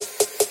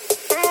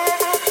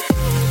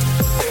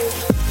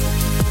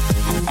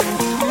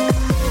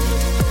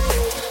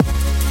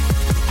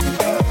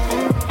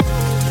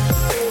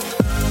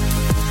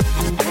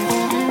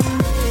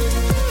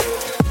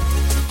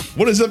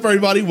What is up,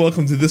 everybody?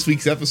 Welcome to this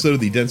week's episode of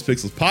the Dense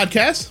Pixels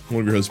podcast. I'm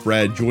one of your hosts,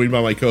 Brad, joined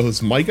by my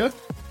co-hosts, Micah.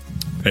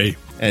 Hey.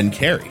 And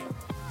Carrie.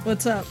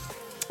 What's up?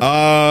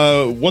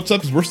 What's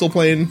up is we're still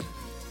playing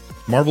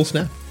Marvel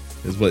Snap,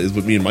 is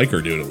what me and Mike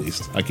are doing, at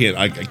least. I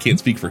can't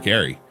speak for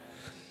Carrie,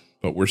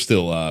 but we're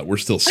still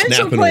snapping I'm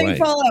still playing away.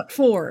 Fallout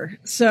 4,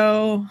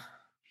 so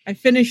I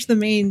finished the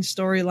main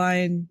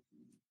storyline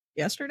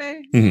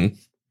yesterday. Mm-hmm.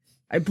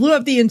 I blew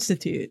up the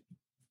Institute.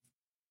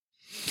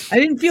 I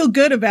didn't feel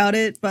good about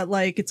it, but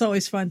like it's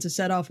always fun to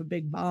set off a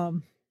big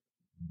bomb.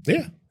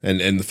 Yeah,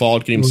 and the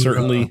Fallout game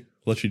certainly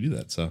lets you do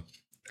that. So,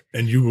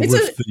 and you were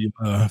with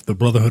the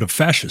Brotherhood of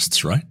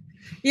Fascists, right?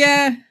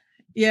 Yeah.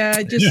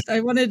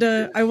 I wanted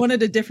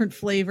a different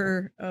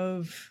flavor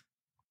of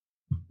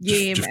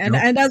game, and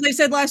as I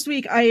said last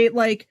week, I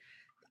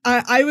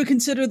would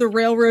consider the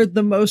Railroad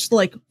the most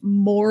like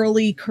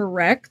morally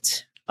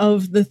correct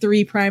of the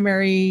three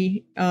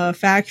primary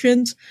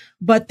factions,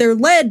 but they're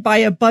led by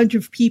a bunch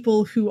of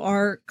people who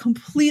are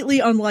completely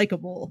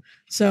unlikable.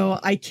 So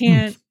I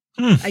can't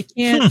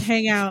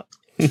hang out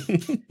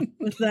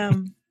with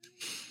them.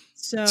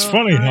 So it's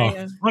funny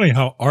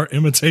how art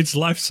imitates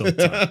life sometimes.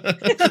 That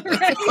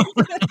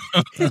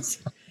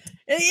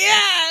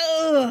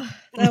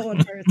one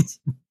hurts.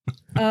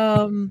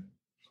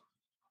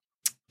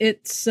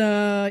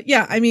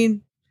 I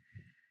mean,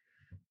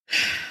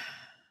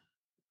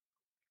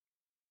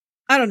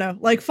 I don't know.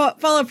 Like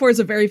Fallout 4 is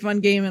a very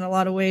fun game in a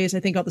lot of ways. I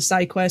think all the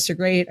side quests are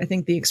great. I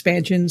think the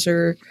expansions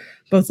are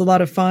both a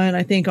lot of fun.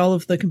 I think all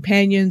of the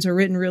companions are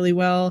written really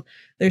well.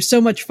 There's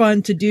so much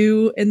fun to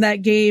do in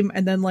that game.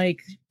 And then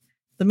like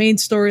the main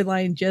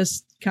storyline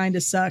just kind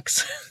of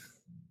sucks.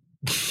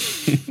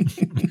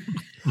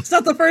 It's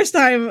not the first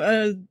time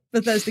a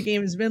Bethesda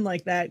game has been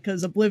like that,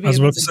 because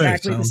Oblivion was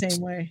exactly the same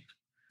way.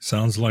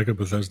 Sounds like a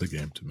Bethesda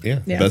game to me.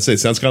 Yeah. That's it.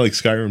 Sounds kind of like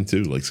Skyrim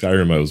too. Like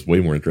Skyrim, I was way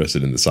more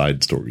interested in the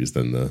side stories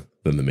than the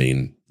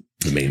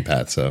main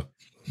path. So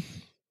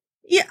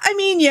yeah, I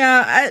mean,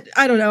 I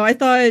don't know. I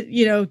thought,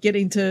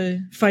 getting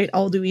to fight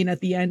Alduin at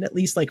the end at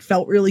least like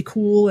felt really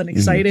cool and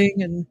exciting,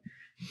 and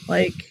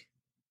like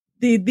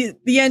the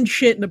end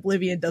shit in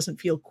Oblivion doesn't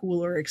feel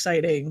cool or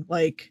exciting.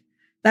 Like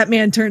that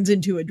man turns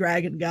into a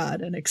dragon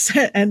god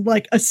and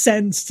like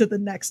ascends to the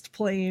next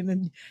plane,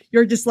 and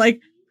you're just like,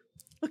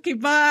 okay,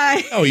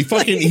 bye. Oh, he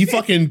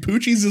fucking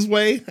poochies his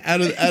way out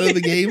of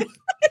the game.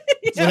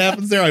 That's what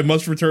happens there. I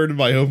must return to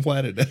my home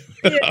planet.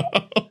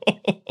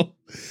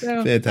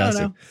 So,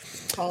 fantastic.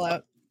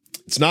 Fallout.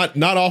 It's not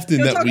often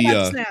that we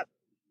Snap.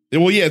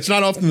 Well, yeah, it's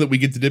not often that we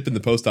get to dip in the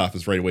post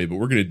office right away, but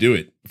we're going to do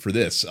it for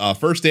this.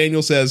 First,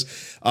 Daniel says,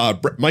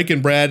 Mike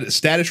and Brad,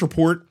 status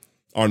report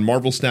on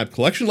Marvel Snap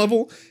collection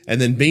level. And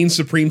then Bane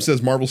Supreme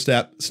says, Marvel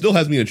Snap still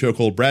has me in a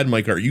chokehold. Brad and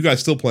Mike, are you guys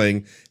still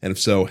playing? And if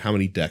so, how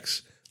many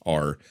decks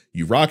are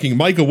you rocking?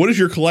 Michael, what is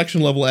your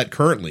collection level at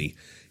currently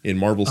in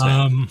Marvel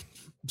Snap?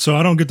 So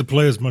I don't get to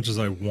play as much as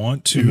I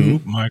want to.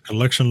 Mm-hmm. My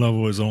collection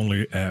level is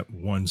only at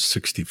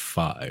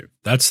 165.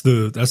 That's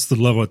the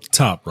level at the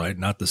top, right?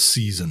 Not the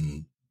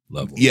season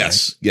level.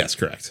 Yes. Right? Yes,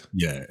 correct.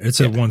 Yeah, it's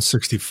at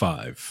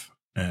 165.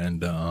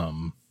 And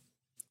I'm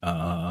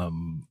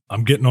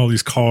getting all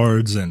these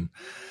cards, and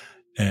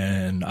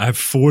I have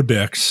 4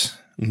 decks.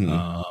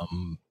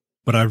 Mm-hmm.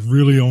 But I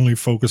really only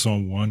focus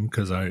on one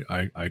because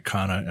I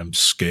kind of am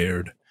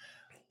scared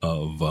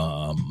of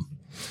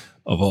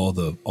all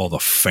the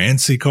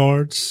fancy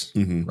cards,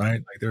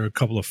 right? Like there are a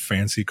couple of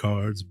fancy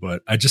cards,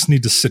 but I just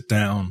need to sit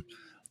down,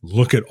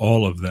 look at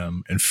all of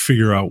them, and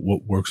figure out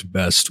what works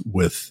best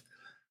with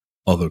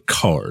other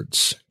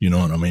cards. You know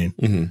what I mean?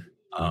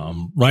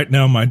 Mm-hmm. Right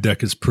now, my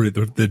deck is pretty.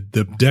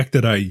 The deck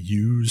that I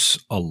use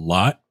a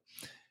lot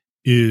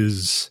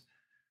is,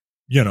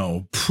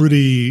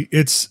 pretty.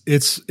 It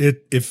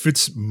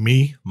fits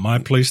me, my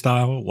play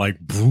style, like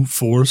brute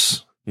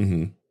force,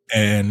 and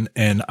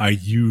I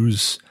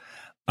use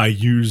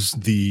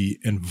the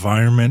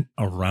environment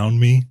around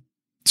me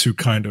to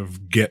kind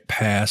of get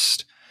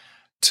past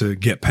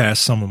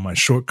some of my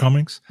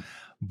shortcomings.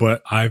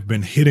 But I've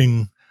been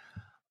hitting,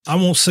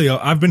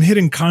 I've been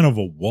hitting kind of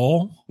a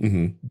wall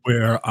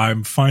where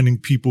I'm finding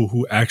people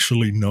who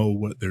actually know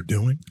what they're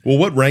doing. Well,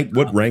 what rank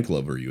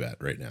level are you at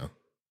right now?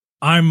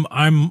 I'm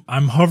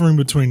hovering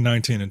between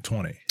 19 and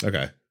 20.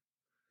 Okay.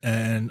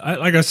 And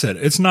like I said,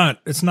 it's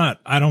not,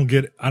 I don't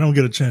get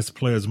a chance to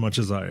play as much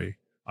as I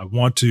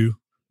want to,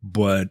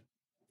 but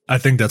I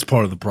think that's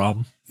part of the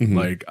problem. Mm-hmm.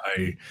 Like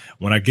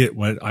I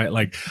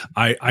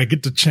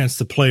get the chance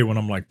to play when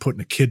I'm like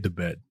putting a kid to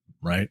bed,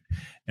 right?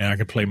 And I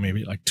can play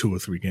maybe like 2 or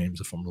 3 games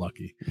if I'm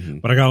lucky. Mm-hmm.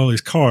 But I got all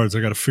these cards. I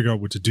got to figure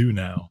out what to do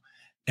now.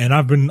 And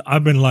I've been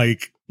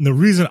like, the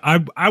reason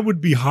I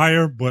would be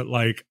higher, but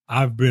like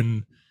I've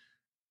been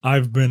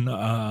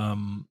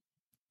going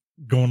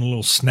a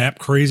little snap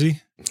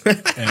crazy,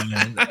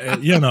 and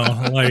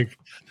like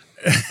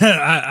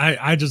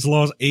I just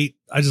lost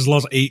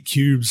 8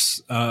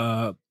 cubes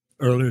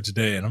earlier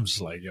today, and I'm just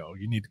like, yo,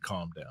 you need to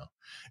calm down.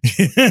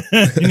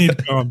 You need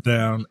to calm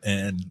down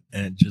and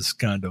just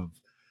kind of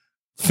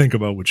think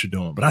about what you're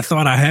doing. But I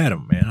thought I had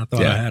him, man. I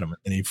thought Yeah. I had him.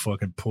 And he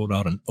fucking pulled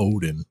out an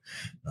Odin.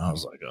 And I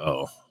was like,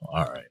 oh,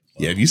 all right.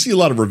 Yeah, if you see a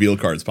lot of reveal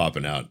cards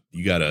popping out,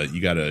 you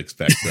gotta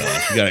expect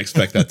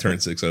that turn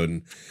 6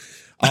 Odin.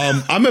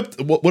 I'm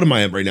at what am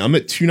I at right now? I'm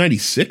at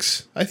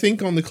 296, I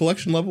think, on the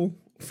collection level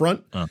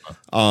front.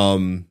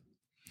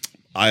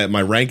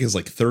 My rank is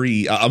like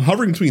 30. I'm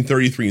hovering between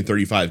 33 and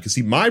 35 because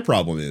see, my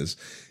problem is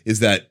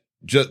that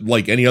just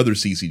like any other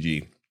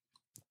CCG,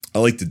 I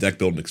like to deck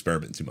build and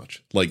experiment too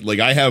much. Like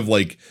I have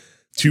like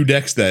 2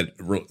 decks that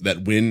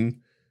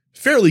win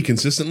fairly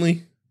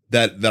consistently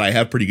that I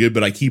have pretty good,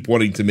 but I keep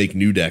wanting to make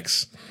new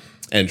decks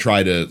and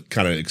try to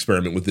kind of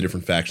experiment with the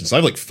different factions. So I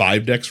have like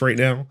 5 decks right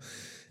now,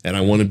 and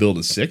I want to build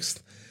a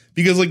 6th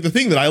because like the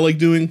thing that I like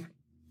doing,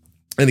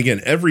 and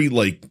again, every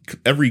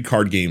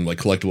card game, like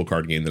collectible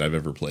card game that I've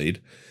ever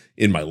played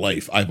in my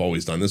life, I've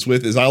always done this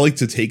with, is I like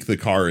to take the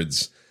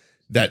cards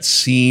that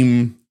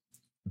seem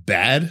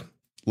bad,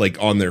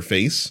 like on their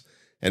face,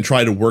 and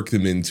try to work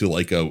them into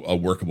like a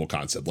workable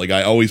concept. Like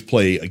I always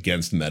play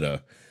against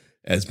meta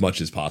as much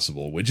as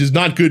possible, which is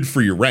not good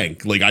for your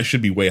rank. Like I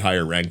should be way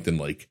higher ranked than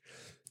like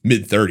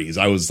mid 30s.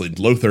 I was like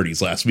low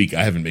 30s last week.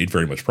 I haven't made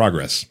very much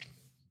progress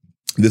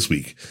this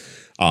week.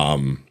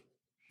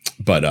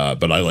 But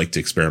I like to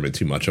experiment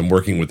too much. I'm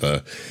working with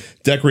a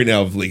deck right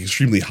now of like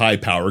extremely high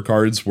power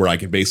cards where I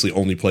can basically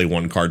only play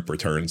 1 card per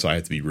turn. So I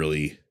have to be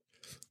really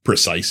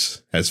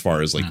precise as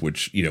far as like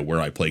which, where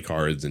I play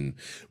cards and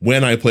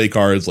when I play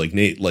cards. Like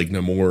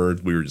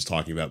Namor, we were just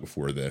talking about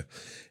before the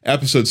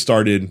episode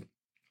started,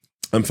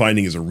 I'm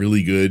finding is a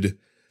really good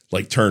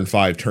like turn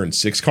 5, turn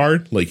 6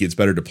 card. Like it's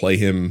better to play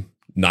him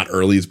not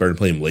early. It's better to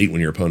play him late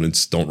when your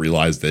opponents don't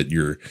realize that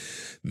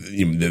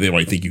they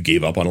might think you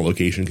gave up on a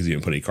location because you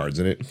didn't put any cards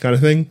in it, kind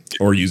of thing.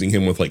 Or using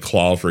him with like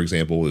Claw, for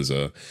example, is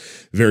a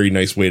very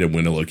nice way to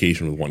win a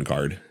location with 1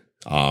 card.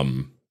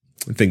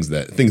 Things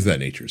of that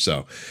nature.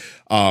 So,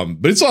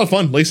 but it's a lot of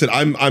fun. Like I said,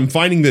 I'm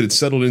finding that it's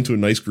settled into a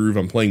nice groove.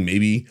 I'm playing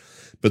maybe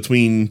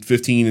between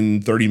 15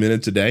 and 30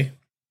 minutes a day.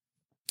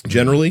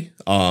 Generally,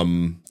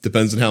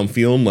 depends on how I'm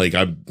feeling. Like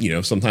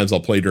sometimes I'll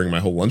play during my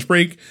whole lunch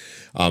break.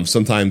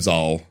 Sometimes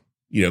I'll,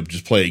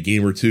 just play a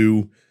game or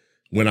two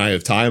when I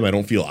have time. I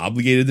don't feel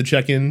obligated to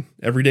check in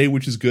every day,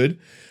 which is good.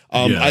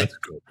 That's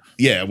good.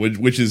 Yeah,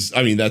 which is,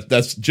 I mean,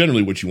 that's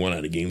generally what you want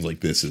out of games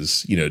like this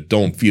is,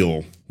 don't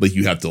feel like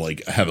you have to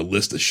like have a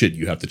list of shit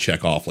you have to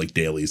check off, like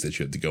dailies that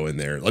you have to go in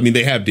there. I mean,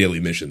 they have daily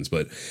missions,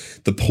 but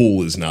the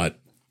pool is not,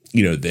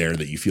 there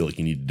that you feel like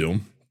you need to do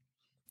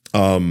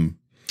them.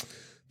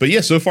 But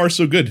yeah, so far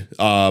so good.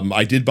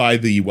 I did buy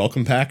the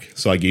welcome pack,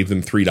 so I gave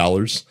them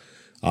 $3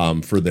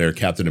 for their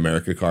Captain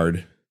America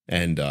card.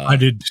 And I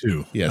did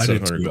too. Yeah,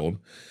 700 gold.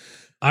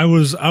 I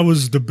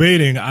was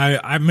debating.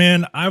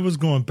 I was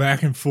going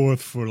back and forth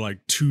for like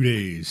 2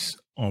 days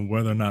on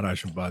whether or not I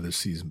should buy the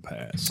season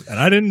pass, and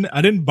I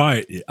didn't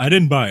buy it. I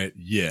didn't buy it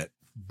yet,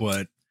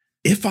 but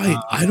if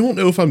I don't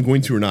know if I'm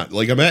going to or not.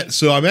 Like I'm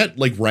at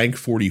like rank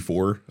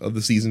 44 of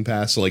the season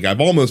pass, so like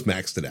I've almost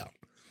maxed it out.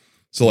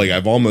 So like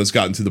I've almost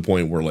gotten to the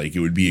point where like it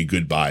would be a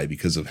good buy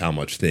because of how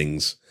many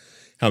things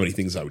I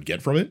would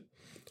get from it.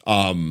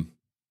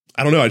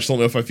 I don't know. I just don't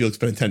know if I feel like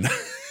spending $10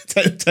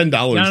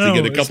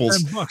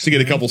 to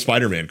get a couple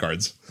Spider-Man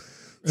cards.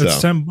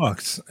 It's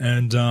 $10,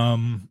 and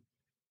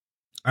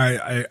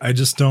I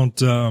just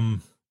don't. I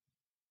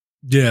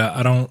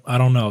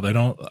don't know. They're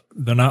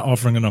not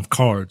offering enough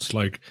cards.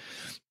 Like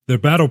their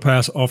battle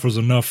pass offers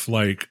enough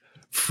like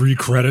free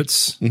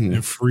credits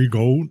and free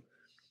gold,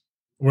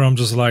 where I'm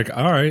just like,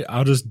 all right,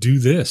 I'll just do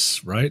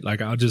this, right?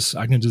 Like I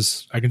can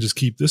just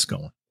keep this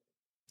going.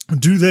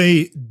 Do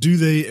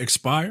they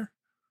expire?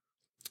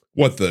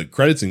 What, the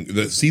credits and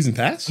the season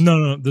pass?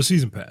 No, the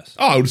season pass.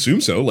 Oh, I would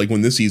assume so. Like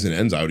when this season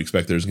ends, I would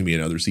expect there's going to be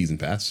another season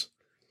pass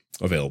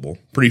available.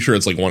 Pretty sure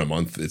it's like 1 a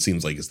month. It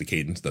seems like it's the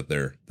cadence that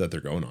they're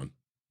going on.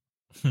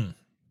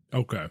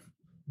 Okay.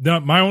 Now,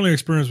 my only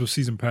experience with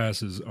season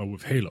passes are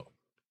with Halo.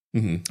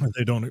 Mm-hmm.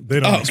 They don't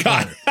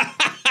expire.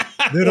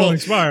 They don't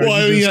expire. Well,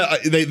 I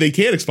mean, they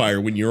can't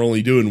expire when you're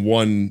only doing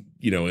one,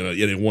 in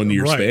a 1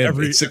 year span.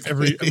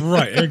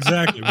 Right,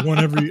 exactly. One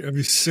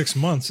every 6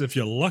 months if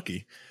you're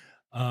lucky.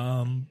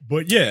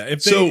 But yeah,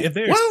 if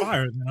they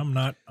expire, then I'm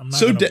not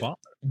gonna bother.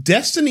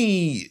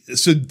 Destiny,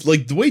 so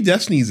like the way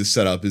Destiny's is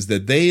set up is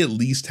that they at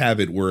least have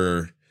it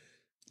where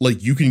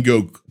like you can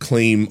go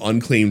claim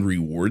unclaimed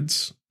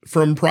rewards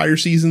from prior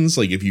seasons.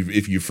 Like if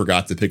you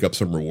forgot to pick up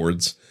some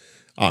rewards,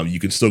 you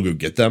can still go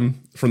get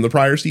them from the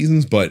prior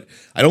seasons, but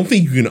I don't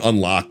think you can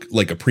unlock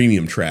like a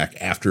premium track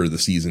after the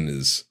season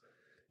is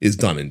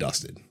done and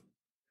dusted.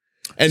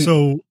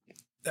 And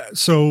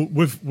so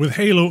with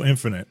Halo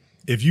Infinite,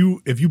 if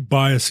you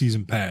buy a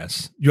season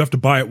pass, you have to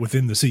buy it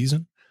within the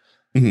season,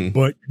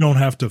 but you don't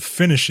have to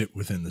finish it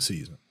within the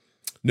season.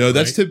 No,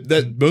 that's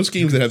that most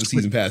games that have the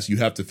season pass, you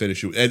have to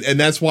finish it, and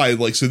that's why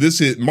like so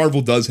this is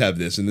Marvel does have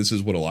this, and this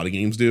is what a lot of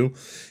games do,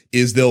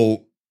 is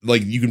they'll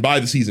like you can buy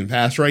the season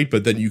pass, right,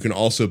 but then you can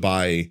also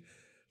buy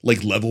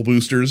like level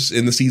boosters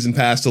in the season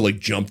pass to like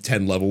jump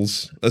 10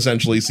 levels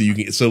essentially.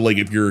 So like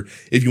if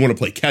you want to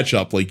play catch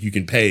up, like you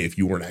can pay if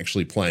you weren't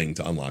actually playing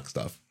to unlock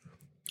stuff.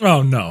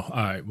 Oh no.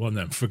 All right. Well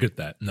then forget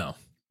that. No.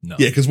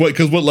 Yeah. Cause what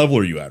level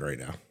are you at right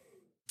now?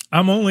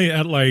 I'm only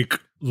at like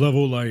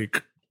level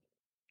like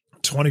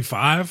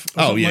 25.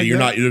 Oh yeah. Like You're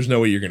that. not, there's no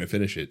way you're going to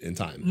finish it in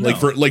time. No.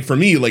 For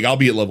me, like I'll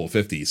be at level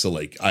 50. So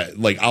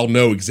I'll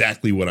know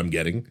exactly what I'm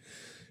getting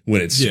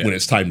when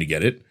it's time to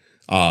get it.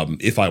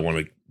 If I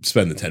want to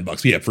spend the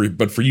 $10. Yeah,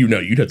 but for you, no,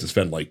 you'd have to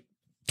spend like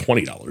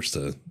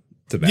 $20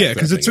 to back. Yeah,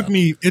 because it took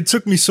me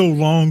so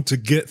long to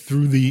get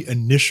through the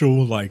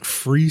initial like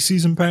free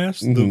season pass,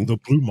 the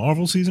Blue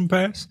Marvel season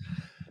pass,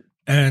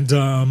 and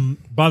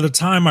by the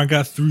time I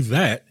got through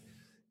that,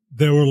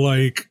 there were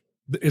like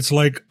it's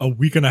like a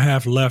week and a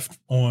half left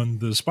on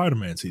the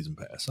Spider-Man season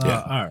pass. All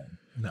right.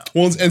 No.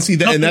 Well, and see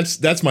that, and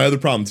that's my other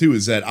problem too,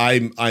 is that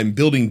I'm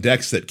building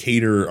decks that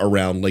cater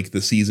around like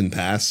the season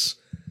pass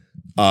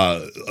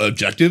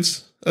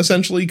objectives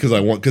essentially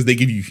because they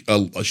give you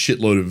a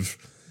shitload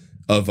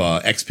of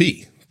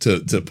XP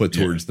to put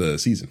towards the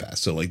season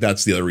pass. So like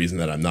that's the other reason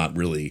that I'm not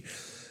really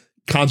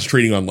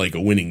concentrating on like a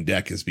winning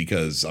deck, is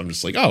because I'm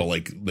just like, oh,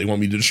 like they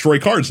want me to destroy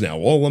cards now.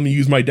 Well, let me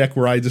use my deck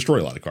where I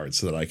destroy a lot of cards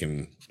so that I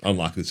can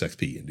unlock this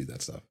XP and do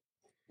that stuff.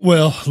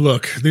 Well,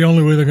 look, the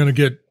only way they're going to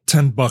get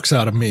 $10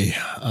 out of me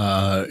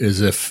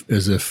is if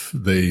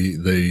they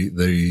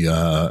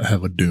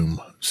have a Doom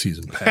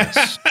season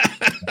pass.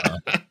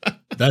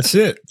 That's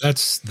it.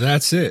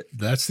 That's it.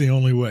 That's the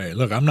only way.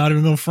 Look, I'm not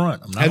even going to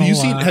front.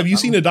 Have you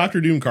seen a Dr.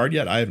 Doom card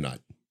yet? I have not.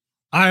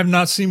 I have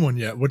not seen one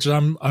yet, which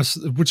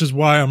is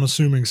why I'm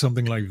assuming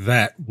something like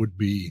that would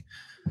be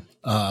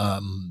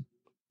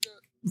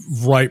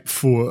ripe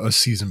for a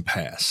season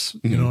pass.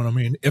 You know what I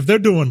mean? If they're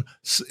doing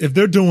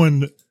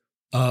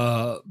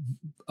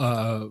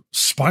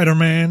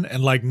Spider-Man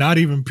and like not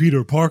even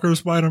Peter Parker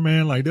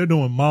Spider-Man, like they're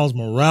doing Miles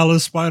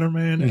Morales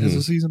Spider-Man as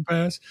a season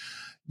pass.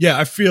 Yeah,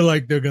 I feel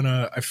like they're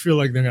gonna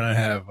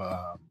have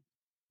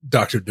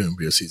Dr. Doom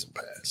be a season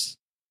pass.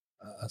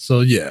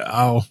 So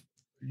yeah,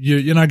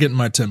 you're not getting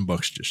my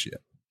 $10 just yet.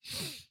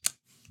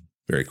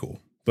 Very cool,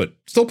 but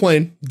still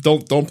playing.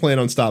 Don't plan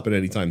on stopping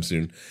anytime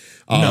soon.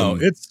 No,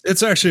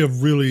 it's actually a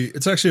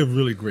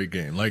really great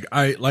game. Like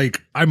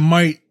I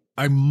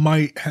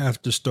might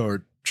have to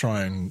start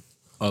trying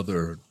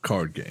other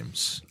card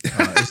games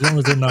as long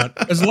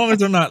as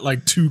they're not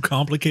like too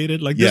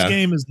complicated. Like this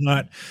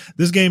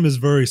game is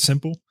very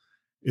simple.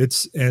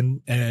 It's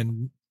and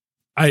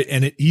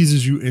it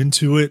eases you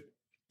into it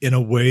in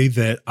a way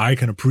that I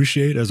can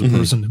appreciate as a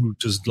person who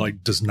just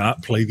like does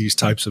not play these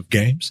types of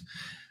games.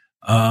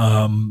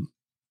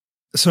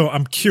 So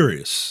I'm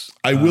curious.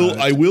 I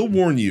will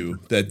warn you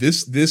that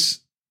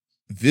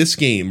this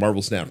game,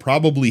 Marvel Snap,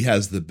 probably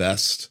has the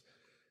best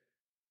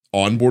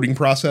onboarding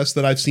process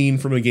that I've seen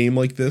from a game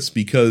like this,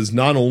 because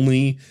not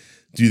only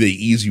do they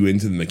ease you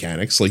into the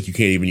mechanics, like you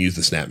can't even use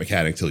the snap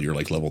mechanic till you're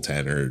like level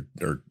 10 or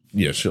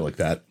shit like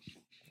that.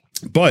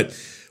 But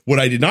what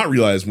I did not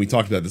realize when we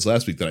talked about this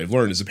last week that I've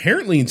learned is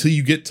apparently until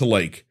you get to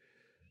like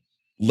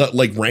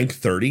rank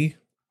 30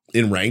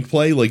 in ranked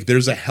play, like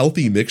there's a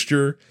healthy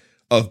mixture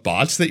of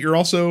bots that you're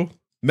also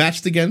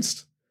matched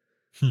against.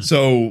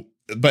 So,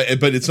 but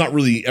it's not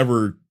really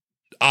ever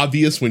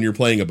obvious when you're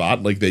playing a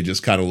bot. Like they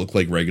just kind of look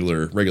like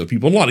regular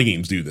people. And a lot of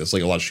games do this.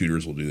 Like a lot of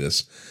shooters will do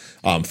this.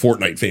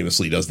 Fortnite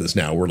famously does this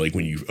now, where like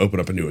when you open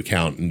up a new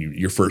account and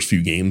your first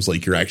few games,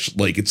 like you're actually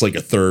like it's like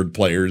a third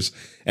players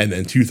and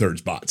then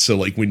 2/3 bots. So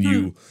like when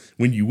you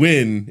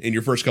win in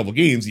your first couple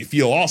games, you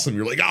feel awesome.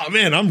 You're like, oh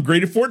man, I'm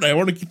great at Fortnite. I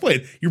want to keep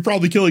playing. You're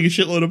probably killing a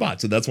shitload of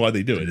bots, and that's why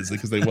they do it. Is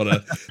because they want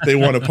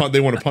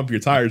to pump your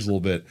tires a little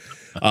bit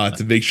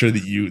to make sure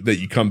that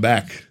you come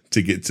back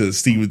to get to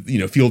see what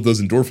feel what those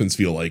endorphins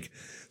feel like,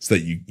 so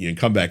that you can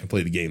come back and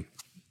play the game.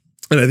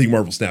 And I think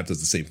Marvel Snap does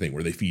the same thing,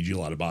 where they feed you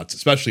a lot of bots,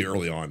 especially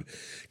early on.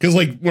 Because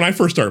like when I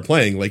first started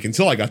playing, like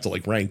until I got to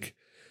like rank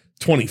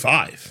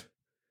 25,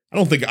 I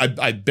don't think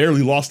I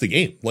barely lost a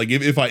game. Like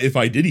if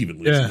I did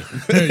even lose,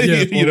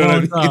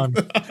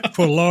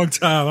 for a long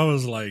time, I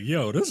was like,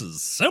 "Yo, this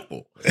is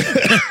simple."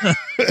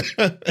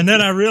 and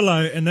then I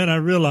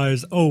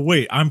realized, oh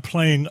wait, I'm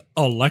playing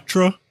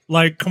Elektra.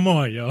 Like, come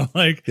on, yo.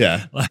 Like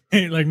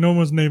no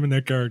one's naming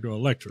their character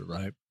Elektra,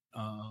 right?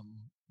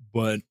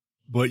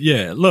 But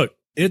yeah, look.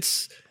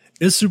 It's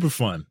super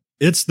fun.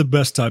 It's the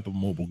best type of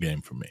mobile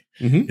game for me.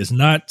 It's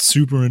not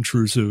super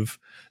intrusive.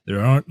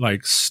 There aren't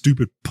like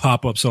stupid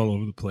pop-ups all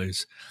over the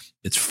place.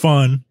 It's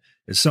fun.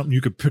 It's something you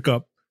could pick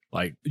up,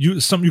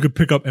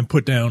 and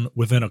put down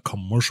within a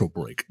commercial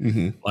break.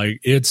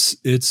 Like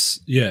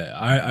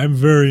I'm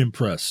very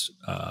impressed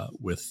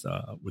with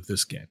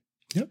this game.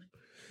 Yep.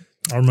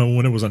 I remember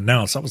when it was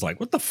announced, I was like,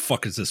 what the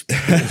fuck is this?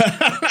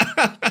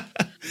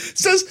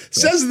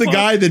 Says the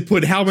guy that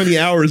put how many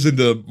hours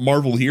into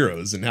Marvel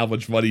Heroes, and how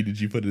much money did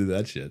you put into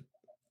that shit?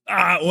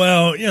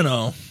 Well,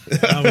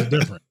 I was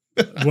different.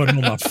 It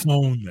wasn't on my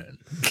phone then.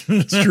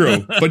 It's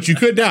true, but you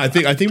could now. I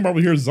think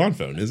Marvel Heroes is on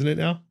phone, isn't it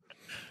now?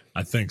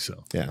 I think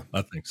so. Yeah,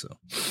 I think so.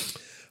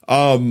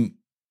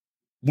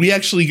 we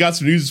actually got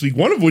some news this week,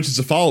 one of which is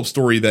a follow-up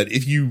story that,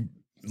 if you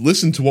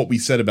listen to what we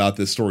said about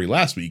this story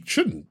last week,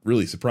 shouldn't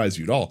really surprise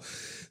you at all.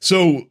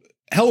 So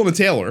Helena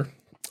Taylor,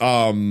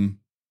 omitter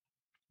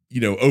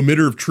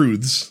of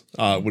truths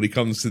when it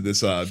comes to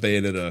this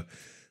Bayonetta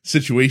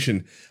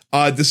situation,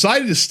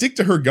 decided to stick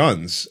to her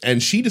guns,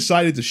 and she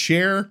decided to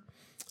share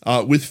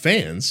with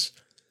fans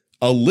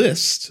a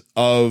list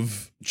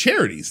of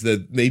charities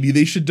that maybe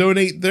they should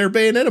donate their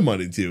Bayonetta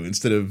money to,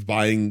 instead of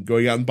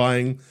going out and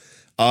buying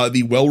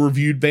the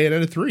well-reviewed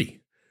Bayonetta 3.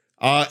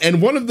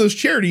 And one of those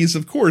charities,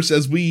 of course,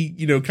 as we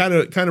kind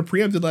of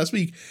preempted last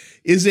week,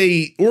 is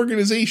a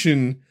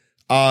organization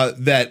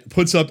that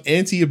puts up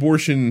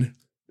anti-abortion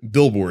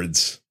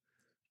billboards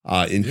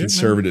in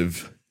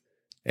conservative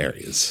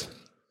areas.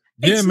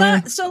 It's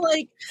not so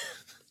like.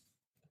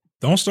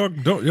 Don't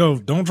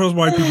trust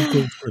white people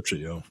quote scripture,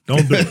 yo.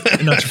 Don't do it.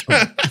 They're not your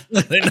friend.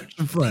 They're not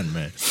your friend,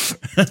 man.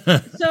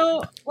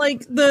 So,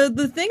 like,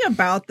 the thing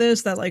about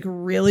this that like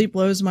really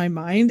blows my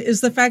mind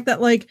is the fact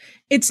that like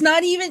she's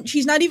not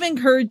even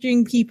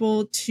encouraging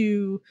people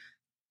to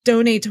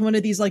donate to one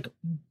of these like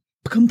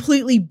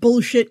completely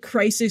bullshit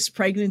crisis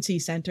pregnancy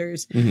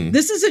centers. Mm-hmm.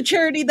 This is a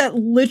charity that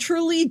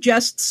literally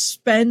just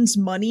spends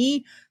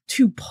money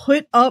to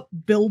put up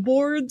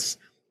billboards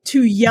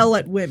to yell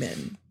at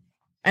women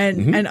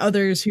and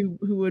others who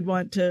would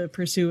want to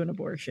pursue an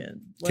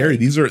abortion. Like, Carrie,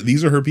 these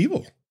are her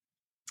people.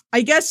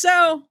 I guess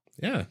so.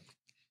 Yeah.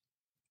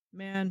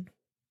 Man.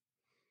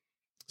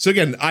 So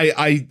again,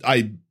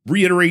 I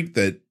reiterate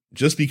that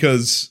just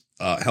because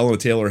Helena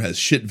Taylor has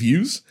shit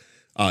views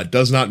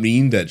does not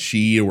mean that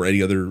she or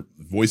any other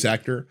voice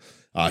actor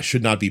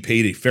should not be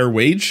paid a fair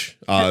wage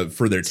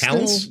for their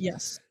talents.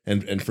 Yes.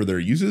 And for their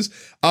uses.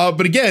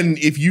 But again,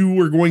 if you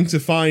were going to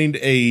find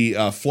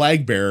a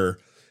flag bearer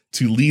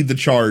to lead the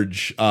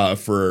charge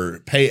for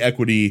pay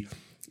equity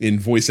in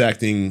voice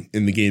acting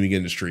in the gaming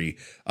industry,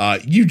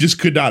 you just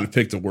could not have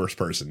picked a worse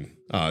person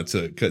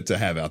to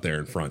have out there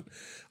in front.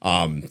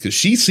 Because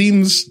she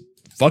seems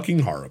fucking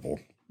horrible.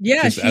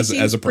 Yeah, she seems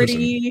as a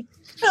person.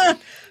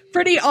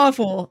 Pretty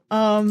awful.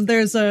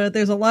 There's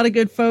a lot of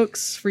good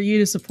folks for you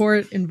to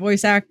support in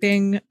voice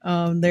acting.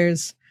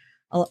 There's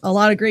a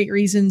lot of great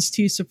reasons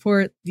to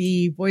support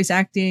the voice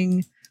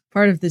acting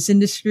part of this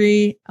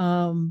industry.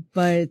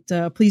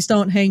 But please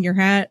don't hang your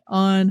hat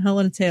on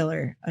Helena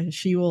Taylor.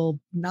 She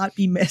will not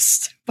be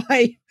missed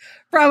by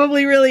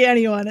probably really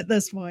anyone at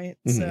this point.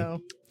 Mm-hmm.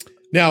 So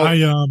now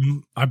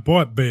I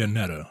bought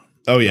Bayonetta.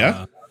 Oh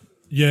yeah.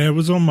 Yeah, it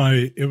was on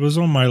my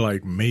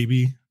like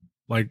maybe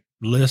like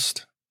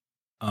list.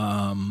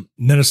 Then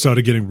it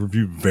started getting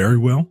reviewed very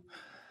well.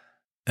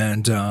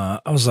 And I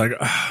was like,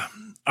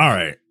 all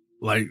right.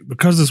 Like,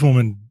 because this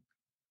woman's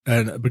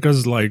kind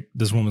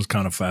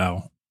of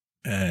foul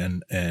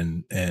and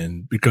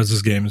because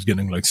this game is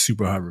getting like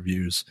super high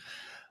reviews,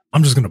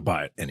 I'm just going to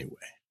buy it anyway.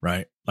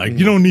 Right. Like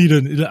you don't need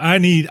I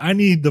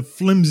need the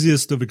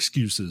flimsiest of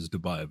excuses to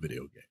buy a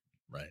video game.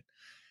 Right.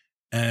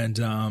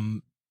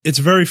 And, it's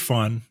very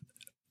fun.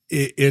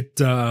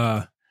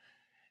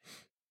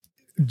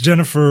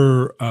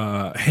 Jennifer,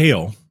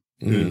 Hale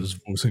is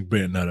voicing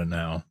Bayonetta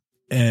now.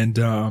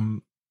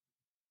 And,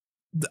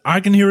 I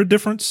can hear a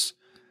difference.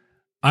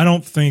 I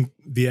don't think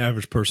the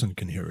average person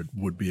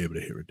would be able to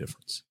hear a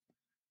difference.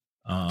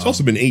 It's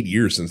also been 8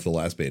 years since the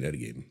last Bayonetta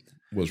game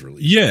was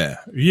released.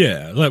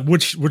 Yeah. Like,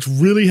 which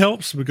really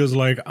helps because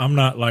like I'm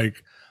not like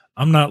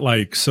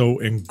so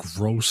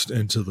engrossed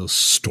into the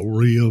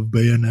story of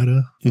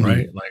Bayonetta,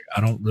 right? Like I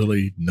don't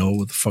really know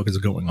what the fuck is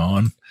going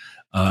on.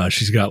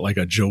 She's got like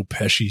a Joe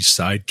Pesci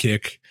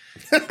sidekick,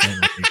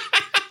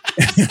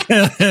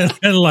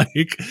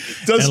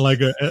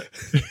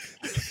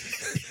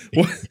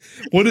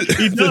 What is,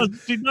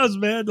 he does,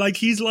 man. Like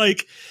he's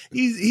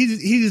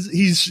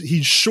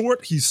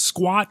short, he's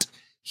squat,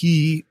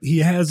 he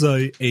has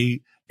a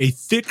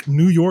thick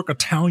New York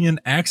Italian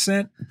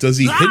accent. Does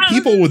he hit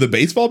people with a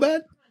baseball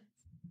bat?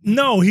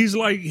 No, he's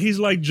like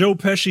Joe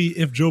Pesci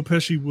if Joe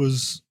Pesci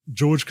was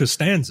George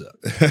Costanza.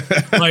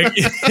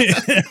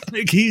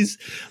 He's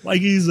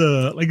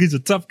a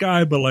tough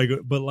guy, but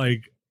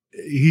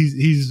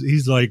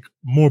he's like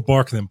more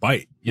bark than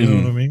bite. You know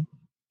what I mean?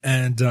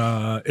 And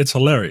it's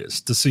hilarious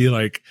to see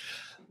like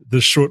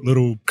this short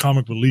little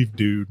comic relief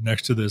dude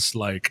next to this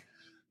like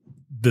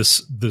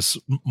this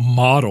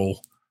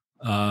model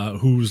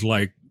who's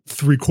like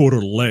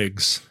 3/4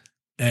 legs,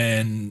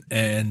 and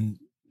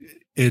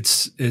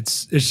it's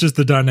just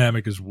the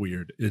dynamic is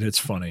weird and it's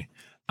funny.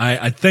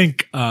 I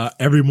think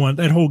everyone,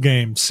 that whole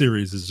game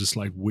series is just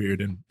like weird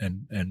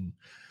and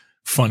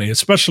funny,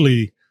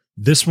 especially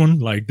this one.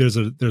 Like there's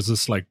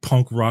this like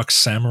punk rock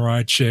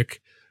samurai chick.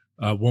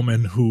 A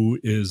woman who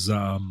is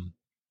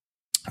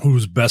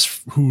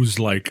who's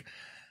like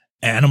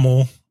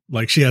animal,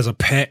 like she has a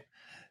pet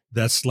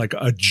that's like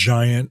a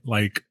giant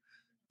like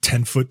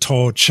 10-foot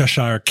tall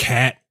Cheshire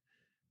cat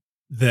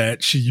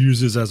that she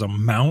uses as a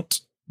mount,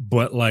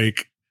 but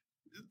like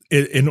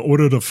in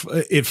order to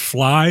it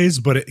flies,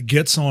 but it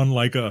gets on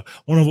like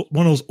one of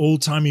those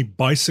old timey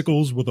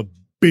bicycles with a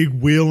big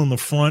wheel in the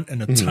front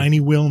and a tiny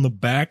wheel in the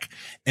back,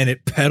 and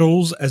it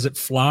pedals as it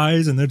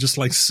flies, and they're just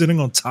like sitting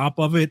on top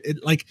of it.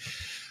 It like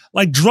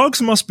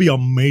drugs must be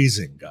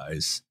amazing,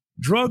 guys.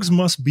 Drugs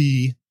must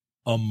be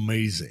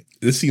amazing.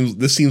 This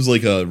seems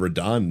like a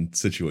Radon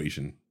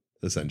situation,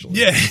 essentially.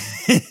 Yeah,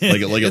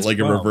 like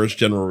a reverse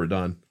General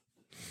Radon.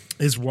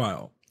 It's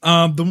wild.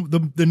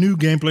 The new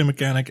gameplay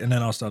mechanic, and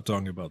then I'll stop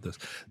talking about this.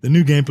 The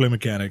new gameplay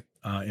mechanic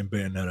in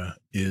Bayonetta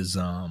is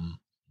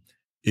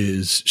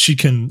she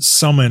can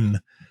summon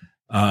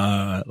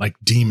like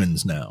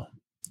demons now,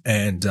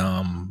 and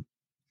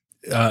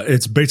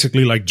it's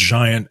basically like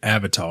giant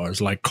avatars,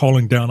 like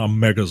calling down a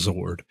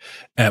Megazord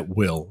at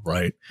will,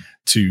 right,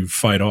 to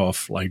fight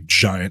off like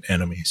giant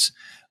enemies.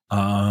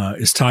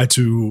 It's tied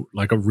to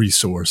like a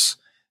resource.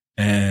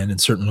 And in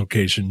certain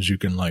locations, you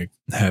can like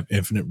have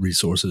infinite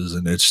resources,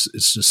 and it's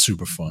just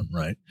super fun,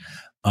 right?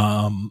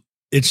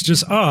 It's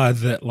just odd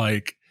that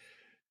like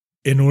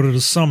in order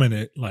to summon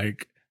it,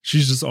 like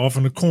she's just off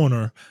in the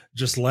corner,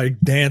 just like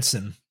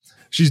dancing.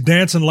 She's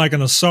dancing like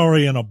an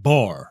Asari in a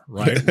bar,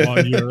 right?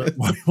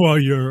 while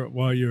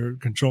you're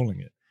controlling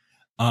it.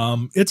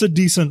 It's a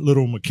decent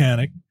little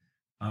mechanic,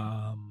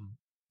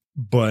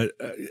 but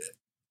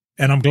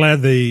and I'm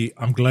glad they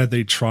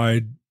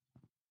tried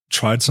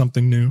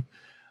something new.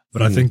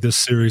 But I think this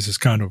series has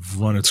kind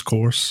of run its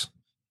course,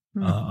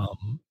 at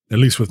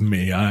least with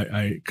me.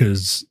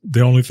 Because the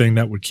only thing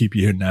that would keep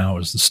you here now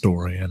is the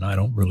story, and I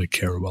don't really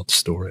care about the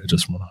story. I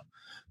just want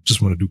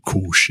to do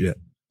cool shit.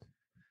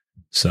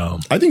 So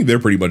I think they're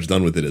pretty much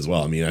done with it as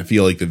well. I mean, I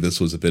feel like that this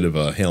was a bit of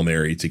a Hail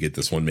Mary to get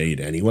this one made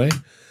anyway.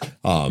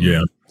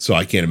 Yeah. So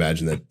I can't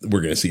imagine that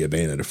we're going to see a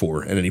Bayonetta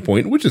 4 at any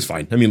point, which is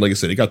fine. I mean, like I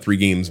said, it got 3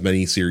 games.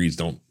 Many series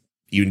don't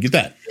even get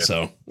that. Yeah.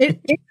 So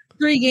it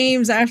 3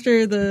 games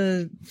after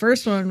the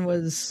first one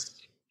was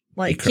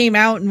like came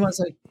out and was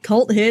a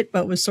cult hit,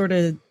 but was sort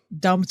of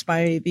dumped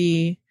by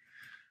the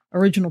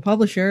original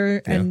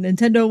publisher, and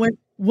Nintendo went,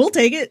 "We'll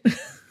take it."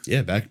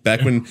 Yeah,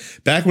 back when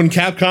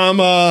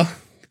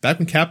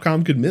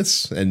Capcom could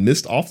miss, and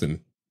missed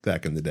often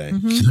back in the day.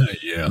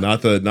 Yeah,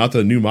 not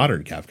the new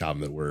modern Capcom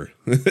that we're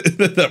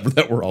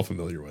that we're all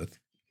familiar with.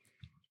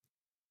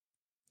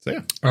 So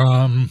yeah.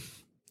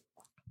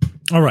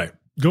 All right.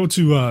 Go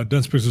to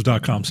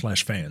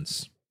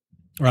densepixels.com/fans.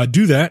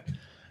 Do that,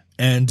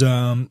 and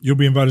you'll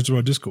be invited to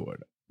our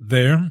Discord.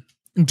 There, you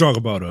can talk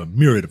about a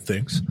myriad of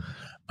things,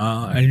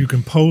 and you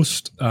can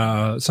post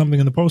something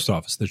in the post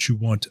office that you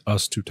want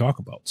us to talk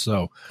about.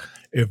 So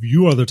if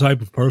you are the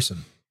type of person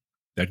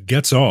that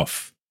gets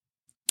off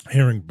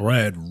hearing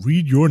Brad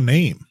read your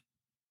name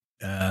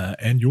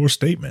and your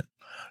statement,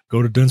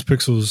 go to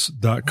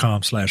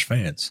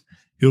densepixels.com/fans.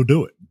 He'll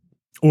do it,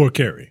 or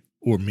Carrie,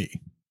 or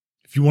me.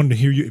 If you want to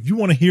hear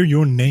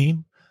your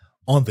name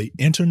on the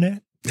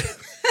internet,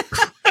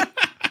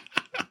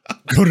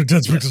 go to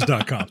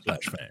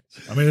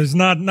densepixels.com/fans. I mean, there's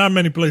not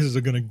many places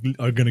are gonna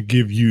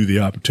give you the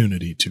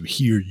opportunity to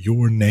hear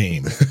your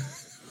name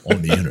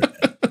on the internet.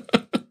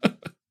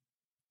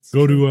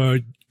 Go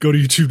to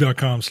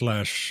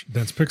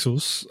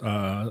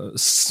youtube.com/densepixels.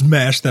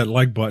 Smash that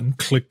like button,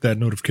 click that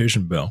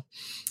notification bell.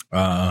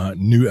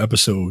 New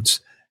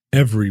episodes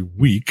every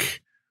week.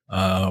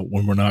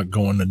 When we're not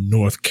going to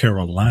North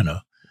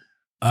Carolina,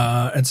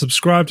 and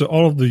subscribe to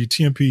all of the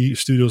TMP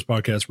Studios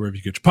podcasts wherever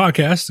you get your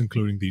podcasts,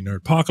 including the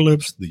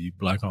Nerdpocalypse, the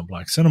Black on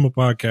Black Cinema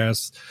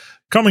podcast,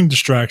 Coming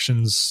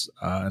Distractions,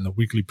 and the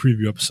weekly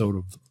preview episode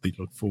of the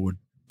Look Forward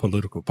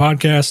Political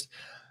podcast.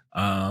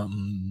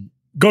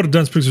 Go to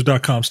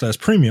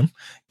densepixels.com/premium.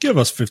 Give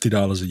us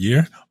 $50 a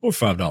year or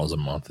 $5 a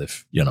month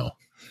if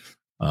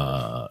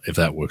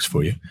that works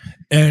for you.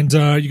 And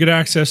you get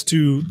access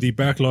to the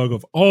backlog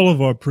of all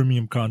of our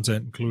premium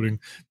content, including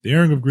the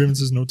airing of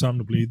grievances, No Time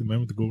to Bleed, The Man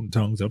with the Golden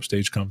Tongues,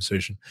 Upstage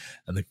Conversation,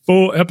 and the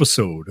full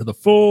episode, the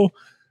full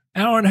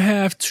hour and a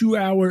half,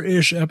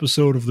 2-hour-ish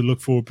episode of the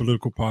Look Forward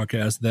Political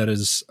podcast. That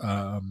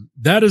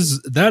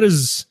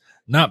is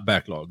not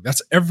backlog.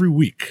 That's every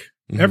week,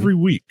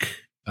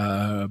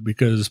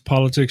 because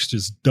politics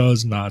just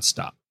does not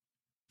stop.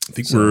 I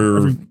think we're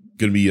going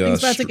to be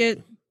about to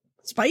get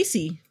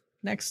spicy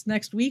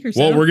next week or so.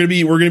 Well, we're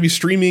gonna be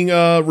streaming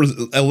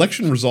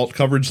election result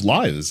coverage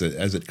live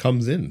as it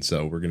comes in.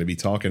 So we're gonna be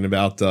talking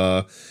about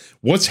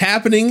what's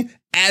happening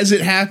as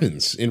it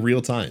happens in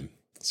real time.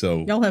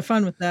 So y'all have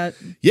fun with that.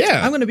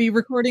 Yeah, I'm gonna be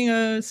recording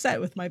a set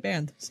with my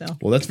band. So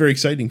well, that's very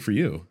exciting for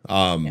you.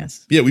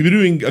 Yes. Yeah, we've been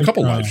doing a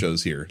couple live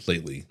shows here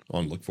lately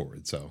on Look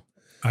Forward. So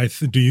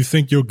do you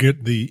think you'll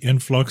get the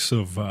influx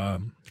of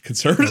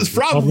conservatives?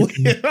 Probably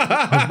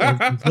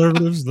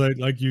conservatives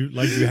like you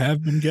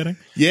have been getting.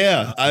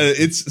 Yeah,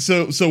 it's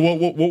so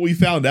what we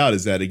found out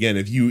is that, again,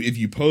 if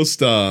you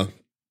post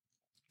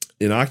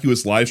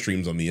innocuous live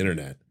streams on the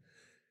internet,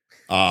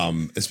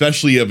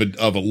 especially of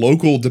a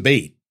local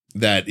debate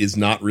that is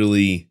not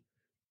really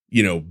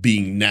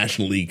being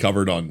nationally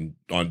covered on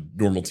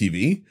normal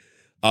TV,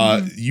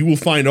 you will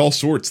find all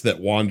sorts that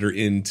wander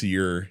into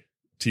your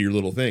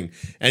little thing,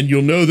 and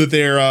you'll know that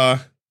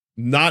they're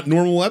not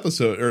normal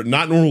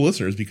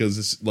listeners, because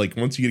it's like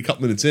once you get a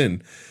couple minutes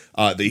in,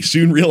 they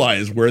soon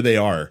realize where they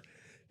are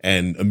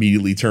and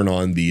immediately turn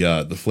on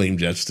the flame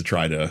jets to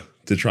try to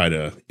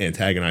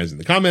antagonize in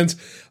the comments,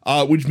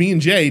 which me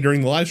and Jay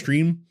during the live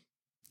stream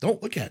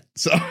don't look at.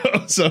 So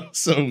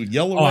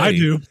yell away. Oh, I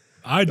do.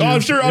 Oh, I'm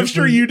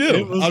sure you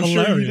do. I'm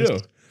sure you do.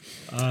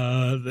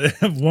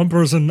 One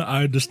person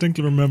I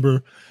distinctly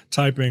remember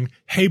typing,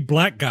 "Hey,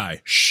 black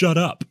guy, shut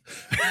up."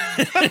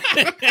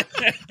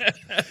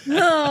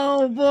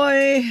 Oh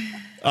boy.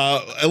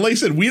 And like I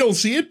said, we don't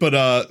see it, but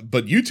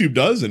YouTube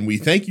does, and we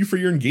thank you for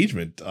your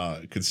engagement,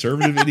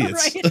 conservative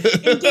idiots.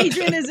 Right.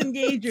 Engagement is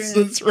engagement.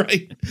 That's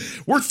right.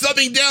 We're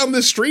thumbing down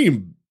this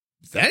stream.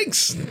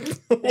 Thanks.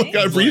 Look,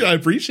 I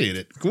appreciate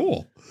it.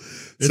 Cool.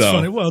 It's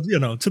funny. Well,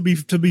 to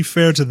be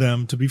fair to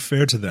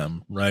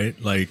them, right?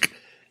 Like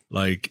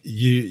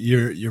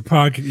your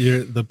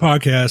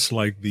podcast,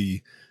 like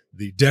the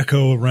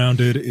deco around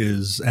it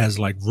has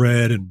like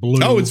red and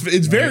blue. Oh, it's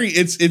right? Very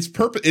it's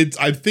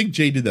I think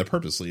Jay did that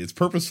purposely. It's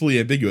purposefully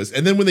ambiguous.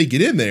 And then when they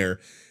get in there,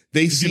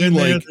 they see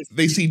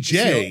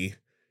Jay,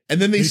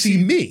 and then they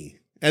see me,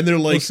 and they're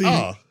like,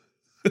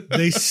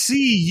 they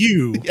see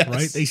you, yes.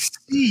 Right? They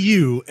see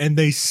you, and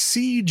they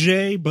see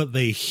Jay, but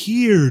they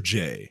hear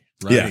Jay.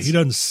 Right. Yes. He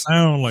doesn't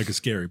sound like a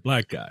scary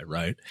black guy,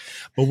 right?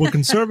 But what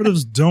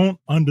conservatives don't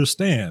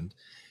understand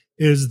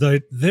is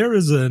that there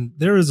is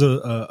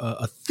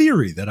a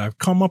theory that I've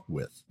come up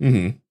with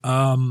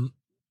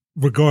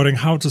regarding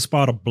how to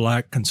spot a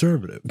black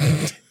conservative.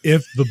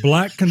 If the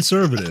black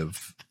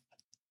conservative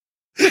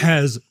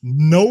has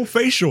no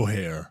facial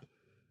hair,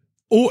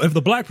 or if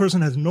the black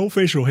person has no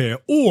facial hair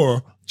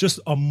or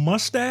just a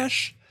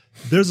mustache,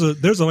 there's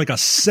like a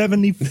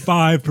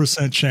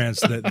 75% chance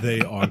that they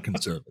are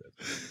conservative.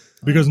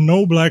 Because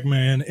no black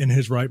man in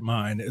his right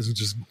mind is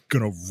just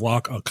gonna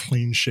rock a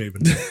clean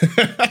shaven.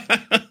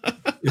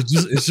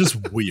 It's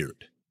just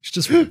weird. It's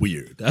just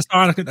weird. That's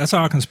how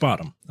I can spot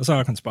them.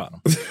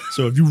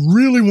 So if you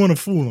really want to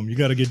fool them, you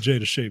got to get Jay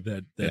to shave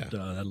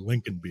that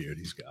Lincoln beard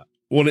he's got.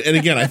 Well, and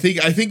again, I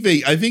think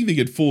they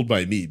get fooled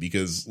by me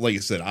because, like I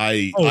said,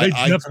 they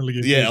definitely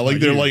get yeah, fooled like by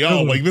they're you. like,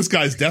 oh, like this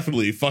guy's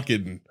definitely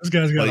fucking. This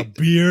guy's got like, a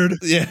beard.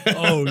 Yeah.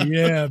 Oh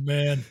yeah,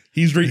 man.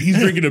 He's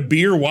drinking a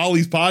beer while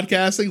he's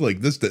podcasting.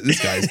 Like this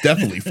guy's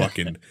definitely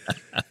fucking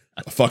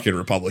a fucking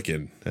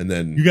Republican. And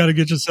then you got to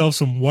get yourself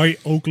some white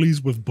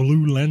Oakleys with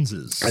blue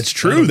lenses. That's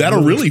true.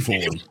 That'll really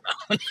fool him.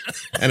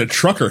 And a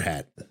trucker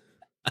hat.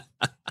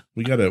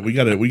 We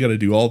gotta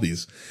do all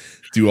these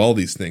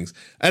things.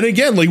 And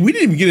again, like we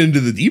didn't even get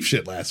into the deep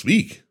shit last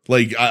week.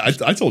 Like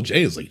I told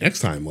Jay, it's like next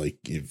time, like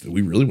if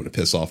we really want to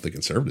piss off the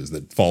conservatives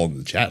that fall into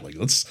the chat, like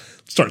let's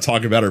start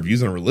talking about our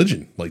views on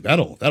religion. Like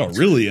that'll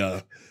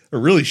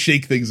really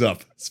shake things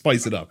up,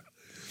 spice it up.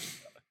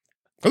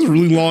 That was a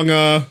really long,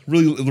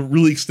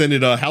 really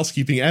extended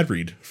housekeeping ad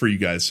read for you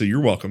guys. So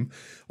you're welcome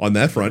on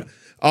that front.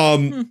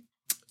 Some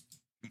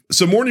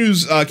more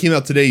news came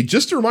out today.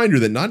 Just a reminder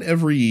that not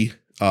every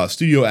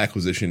studio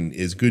acquisition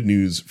is good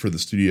news for the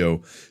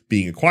studio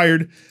being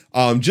acquired.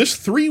 Just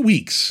 3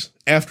 weeks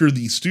after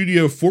the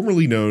studio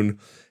formerly known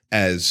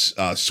as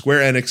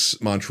Square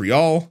Enix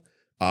Montreal,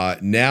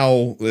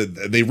 now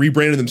they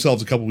rebranded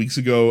themselves a couple weeks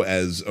ago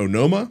as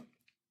Onoma.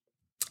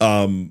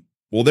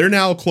 Well, they're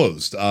now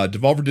closed.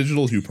 Devolver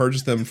Digital, who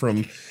purchased them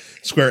from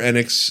Square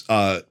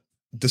Enix,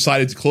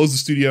 decided to close the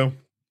studio.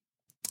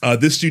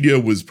 This studio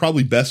was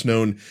probably best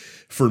known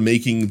for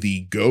making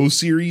the Go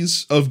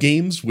series of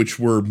games, which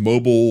were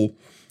mobile,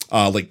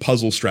 like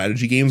puzzle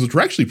strategy games, which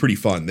were actually pretty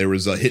fun. There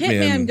was a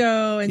Hitman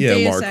Go and yeah,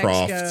 Deus Lara Ex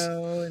Croft,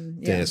 Go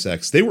and Deus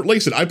Ex. They were, like I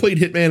said, I played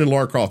Hitman and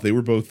Lara Croft. They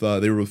were both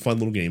fun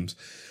little games.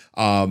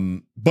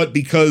 But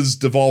because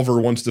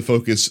Devolver wants to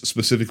focus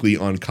specifically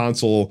on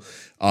console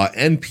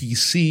and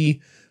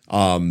PC,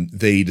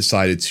 they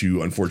decided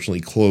to unfortunately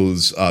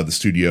close the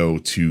studio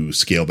to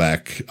scale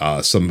back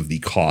some of the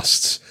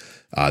costs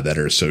that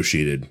are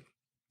associated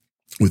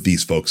with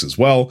these folks as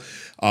well.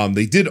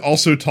 They did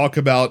also talk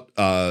about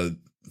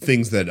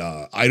things that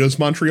Eidos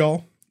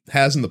Montreal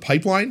has in the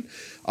pipeline,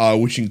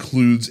 which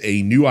includes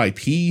a new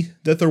IP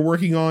that they're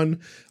working on,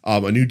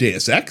 a new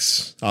Deus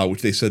Ex,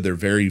 which they said they're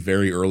very,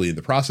 very early in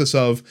the process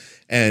of,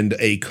 and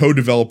a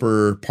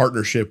co-developer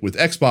partnership with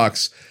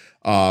Xbox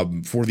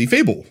for the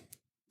Fable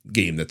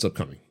game that's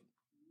upcoming.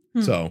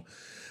 So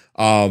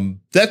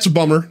that's a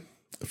bummer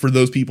for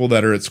those people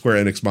that are at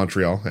Square Enix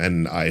Montreal,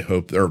 and I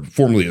hope, or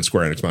formerly at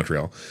Square Enix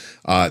Montreal,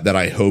 that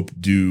I hope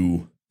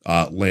do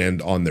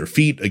land on their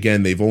feet.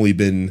 Again, they've only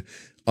been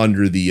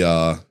under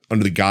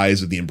the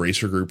guise of the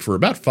Embracer Group for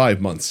about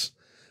 5 months.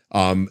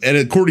 And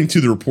according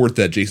to the report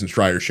that Jason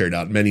Schreier shared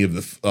out, many of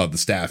the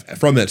staff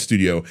from that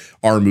studio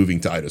are moving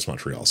to Eidos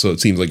Montreal. So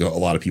it seems like a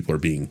lot of people are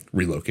being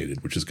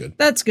relocated, which is good.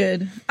 That's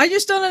good. I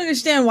just don't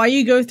understand why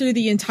you go through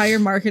the entire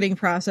marketing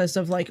process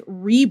of like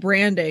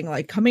rebranding,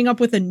 like coming up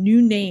with a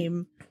new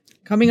name,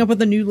 coming up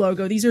with a new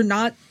logo. These are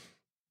not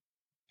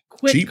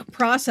quick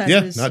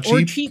processes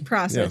or cheap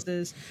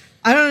processes.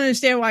 I don't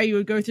understand why you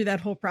would go through that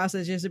whole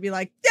process just to be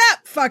like, yeah,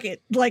 fuck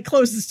it, like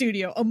close the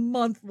studio a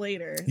month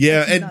later.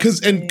 Yeah, and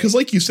because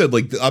like you said,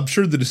 like I'm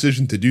sure the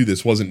decision to do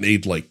this wasn't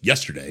made like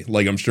yesterday.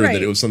 Like I'm sure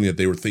that it was something that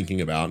they were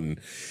thinking about and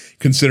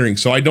considering.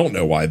 So I don't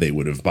know why they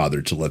would have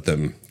bothered to let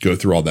them go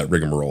through all that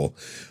rigmarole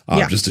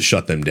just to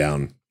shut them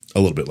down a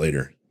little bit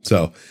later.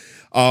 So,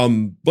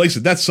 like I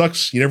said, that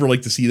sucks. You never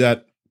like to see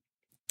that.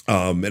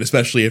 And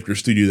especially after a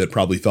studio that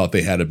probably thought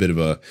they had a bit of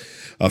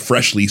a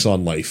fresh lease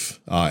on life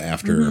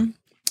after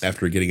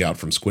getting out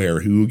from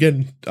Square, who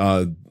again,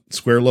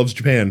 Square loves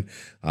Japan.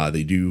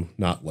 They do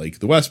not like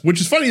the West, which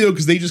is funny though,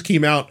 because they just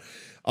came out,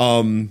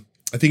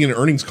 I think in an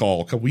earnings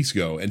call a couple weeks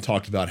ago and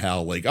talked about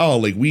how like, oh,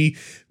 like we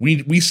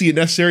see it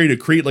necessary to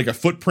create like a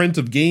footprint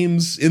of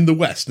games in the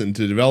West and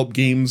to develop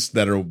games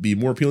that will be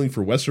more appealing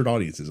for Western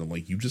audiences. I'm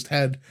like, you just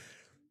had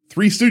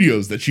 3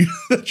 studios that you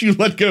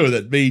let go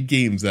that made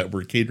games that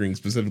were catering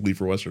specifically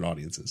for Western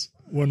audiences.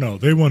 Well, no,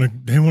 they want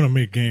to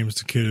make games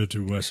to cater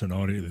to Western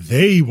audience.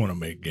 They want to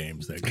make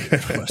games that cater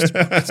to Western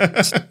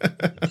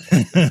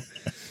audiences.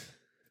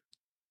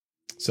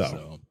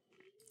 So,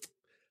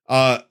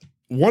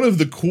 one of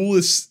the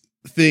coolest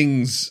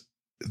things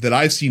that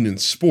I've seen in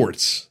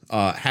sports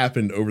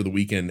happened over the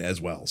weekend as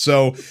well.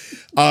 So,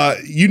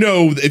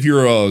 if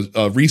you're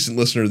a recent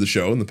listener to the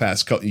show in the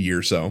past couple year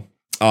or so,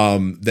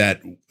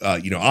 that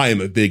I am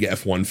a big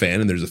F1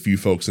 fan, and there's a few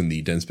folks in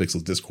the Dense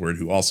Pixels Discord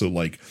who also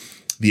like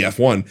the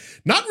F1.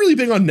 Not really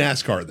big on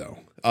NASCAR though.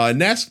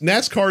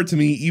 NASCAR to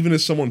me, even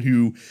as someone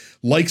who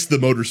likes the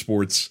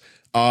motorsports,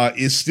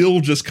 is still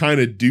just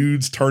kind of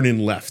dudes turning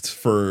left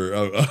for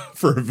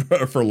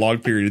a long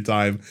period of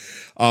time.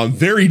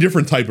 Very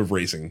different type of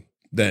racing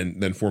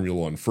than Formula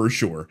One for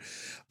sure.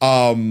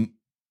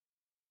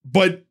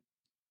 But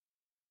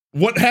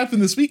what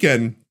happened this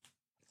weekend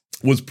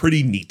was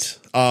pretty neat.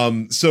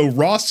 So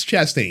Ross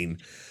Chastain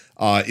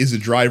is a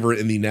driver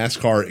in the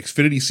NASCAR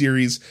Xfinity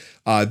Series.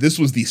 This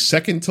was the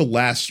second to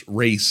last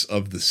race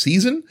of the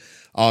season.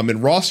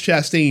 And Ross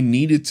Chastain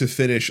needed to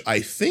finish, I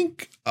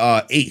think,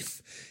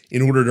 8th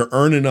in order to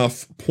earn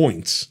enough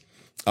points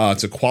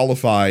to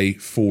qualify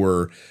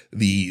for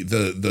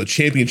the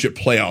championship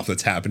playoff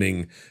that's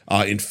happening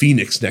in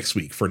Phoenix next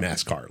week for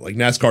NASCAR. Like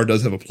NASCAR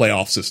does have a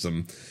playoff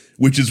system,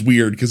 which is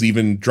weird because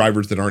even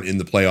drivers that aren't in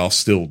the playoffs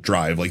still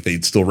drive. Like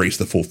they'd still race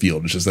the full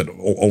field. It's just that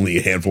only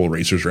a handful of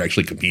racers are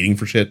actually competing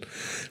for shit,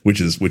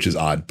 which is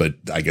odd. But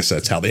I guess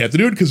that's how they have to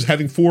do it, because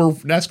having 4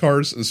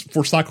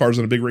 stock cars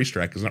on a big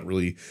racetrack is not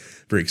really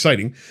very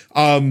exciting.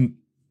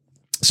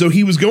 So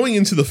he was going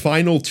into the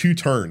final 2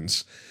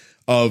 turns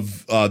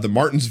of the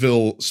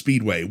Martinsville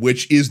Speedway,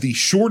 which is the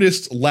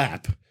shortest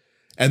lap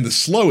and the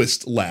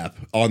slowest lap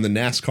on the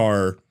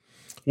NASCAR.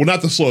 Well,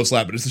 not the slowest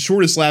lap, but it's the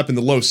shortest lap in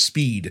the low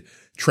speed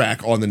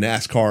track on the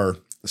NASCAR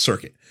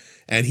circuit.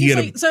 And he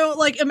had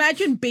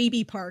imagine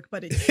Baby Park,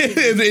 but it's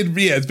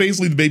it's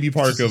basically the Baby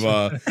Park of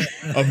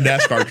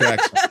NASCAR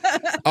tracks.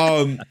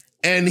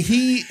 And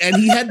he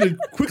had to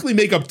quickly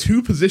make up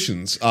 2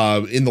 positions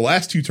in the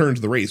last 2 turns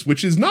of the race,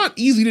 which is not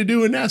easy to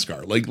do in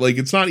NASCAR. Like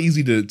it's not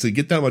easy to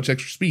get that much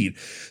extra speed.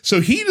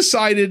 So he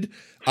decided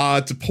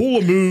to pull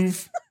a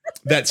move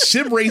that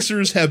sim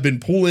racers have been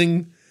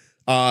pulling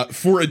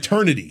for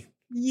eternity.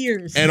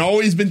 Years. And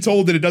always been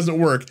told that it doesn't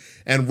work.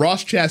 And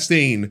Ross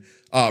Chastain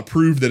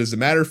proved that, as a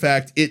matter of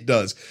fact, it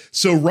does.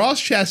 So Ross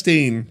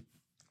Chastain,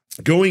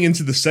 going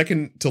into the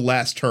second to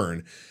last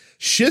turn,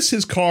 shifts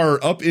his car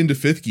up into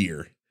 5th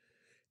gear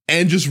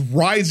and just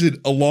rides it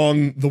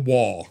along the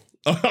wall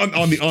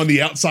on the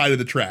outside of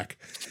the track.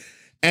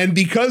 And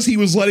because he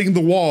was letting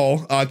the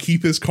wall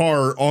keep his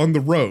car on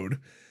the road,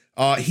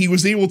 he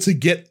was able to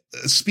get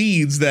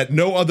speeds that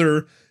no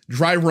other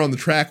driver on the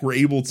track were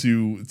able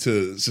to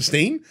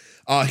sustain.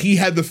 He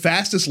had the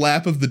fastest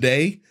lap of the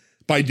day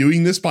by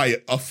doing this by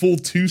a full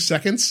 2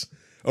 seconds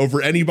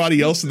over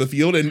anybody else in the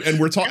field. And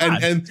we're talking,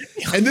 and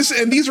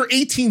these are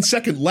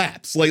 18-second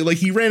laps. Like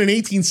he ran an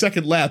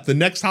 18-second lap. The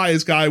next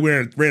highest guy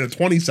ran a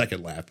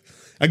 20-second lap.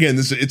 Again,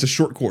 it's a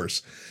short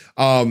course.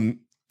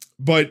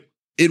 But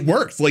it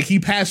worked. Like he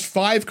passed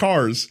 5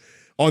 cars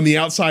on the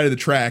outside of the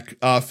track,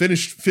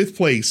 finished 5th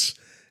place,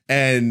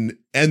 and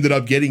ended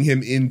up getting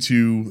him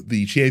into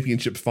the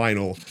championship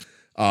final.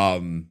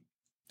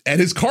 And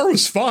his car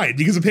was fine,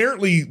 because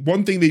apparently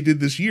one thing they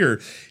did this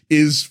year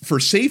is, for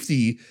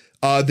safety,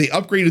 they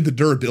upgraded the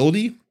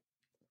durability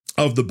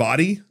of the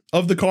body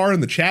of the car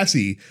and the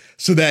chassis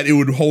so that it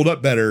would hold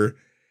up better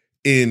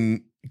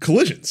in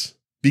collisions,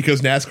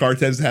 because NASCAR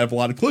tends to have a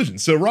lot of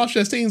collisions. So Ross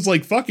Chastain's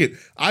like, fuck it,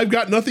 I've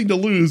got nothing to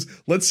lose.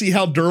 Let's see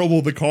how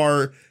durable the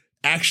car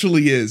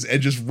actually is.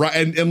 And just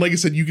and like I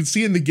said, you can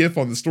see in the GIF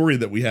on the story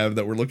that we have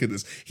that we're looking at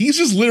this, he's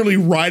just literally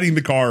riding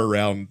the car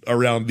around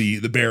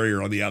the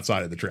barrier on the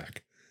outside of the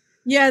track.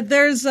 Yeah,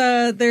 there's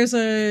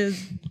a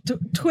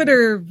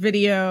Twitter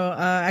video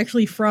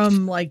actually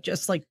from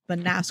just the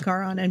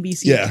NASCAR on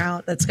NBC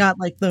account that's got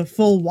the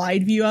full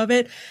wide view of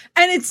it,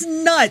 and it's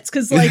nuts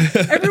because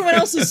everyone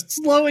else is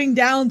slowing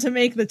down to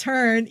make the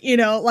turn,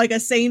 like a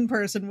sane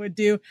person would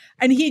do,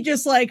 and he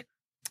just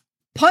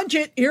punch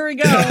it, here we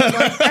go,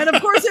 and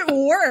of course it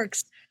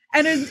works.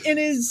 And in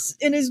his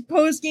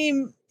post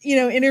game,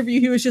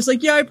 interview, he was just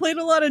like, yeah, I played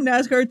a lot of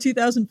NASCAR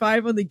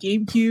 2005 on the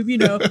GameCube.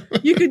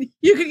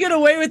 You could get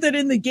away with it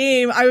in the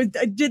game. I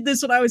did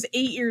this when I was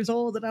 8 years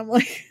old, and I'm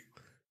like,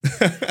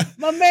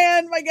 my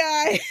man, my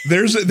guy.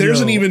 There's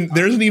an even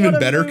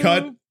better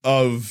cut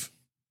of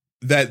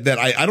that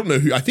I don't know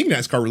who, I think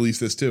NASCAR released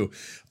this too,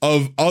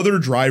 of other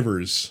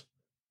drivers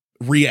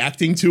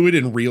reacting to it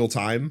in real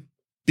time.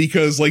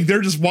 Because like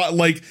they're just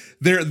like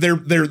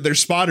their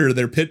spotter,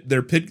 their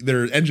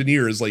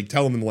engineer is like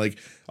telling them like,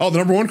 oh, the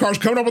number one car's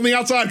coming up on the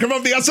outside,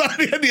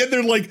 and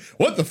they're like,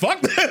 what the fuck?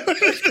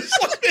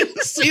 Just like,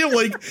 see him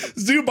like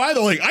zoom by,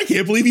 they're like, I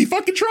can't believe he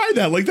fucking tried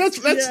that. Like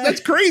that's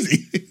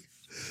crazy.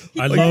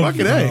 I love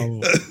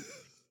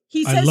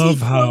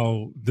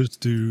how this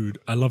dude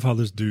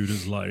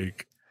is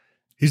like,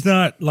 he's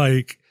not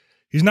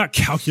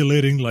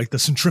calculating like the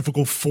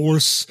centrifugal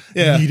force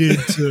needed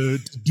to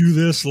do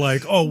this.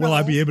 Like, oh, will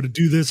I be able to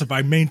do this if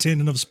I maintain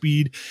enough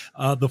speed?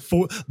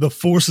 The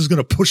force is going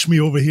to push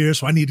me over here,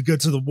 so I need to get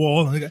to the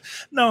wall.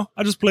 No,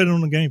 I just played it on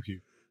the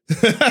GameCube.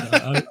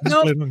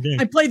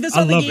 I played this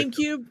on the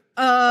GameCube.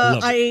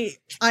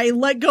 I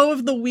let go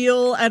of the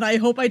wheel, and I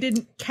hope I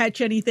didn't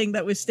catch anything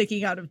that was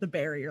sticking out of the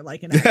barrier,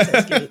 like an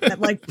access gate that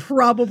like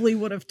probably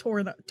would have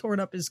torn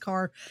up his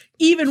car,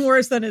 even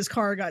worse than his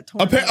car got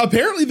torn.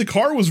 Apparently, the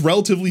car was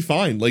relatively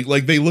fine.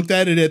 Like they looked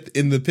at it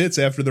in the pits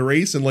after the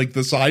race, and like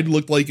the side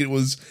looked like it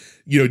was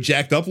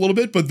jacked up a little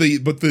bit, but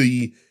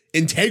the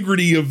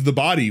integrity of the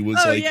body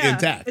was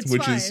intact,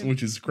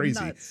 which is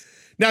crazy. Nuts.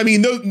 Now, I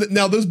mean,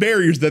 those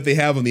barriers that they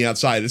have on the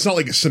outside, it's not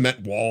like a cement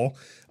wall.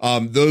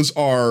 Those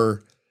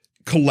are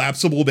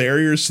collapsible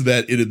barriers so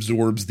that it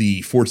absorbs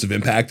the force of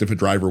impact if a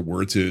driver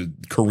were to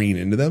careen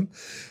into them.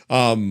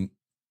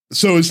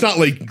 So it's not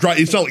like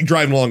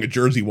driving along a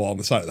Jersey wall on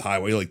the side of the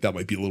highway. Like that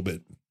might be a little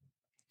bit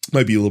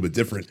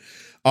different.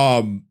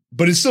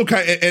 But it's still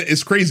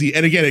it's crazy.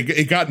 And again,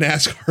 it got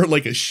NASCAR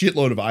like a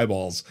shitload of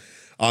eyeballs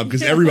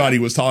because everybody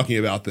was talking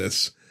about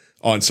this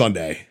on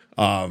Sunday.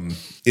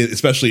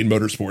 Especially in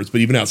motorsports,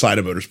 but even outside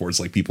of motorsports,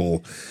 like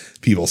people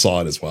saw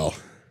it as well.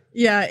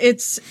 Yeah,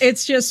 it's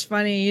just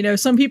funny.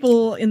 Some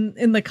people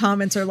in the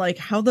comments are like,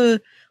 how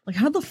the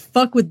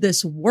fuck would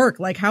this work?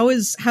 Like, how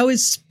is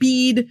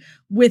speed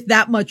with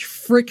that much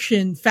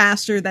friction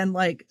faster than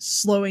like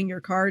slowing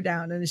your car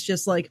down? And it's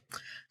just like,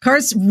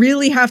 cars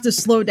really have to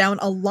slow down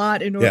a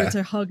lot in order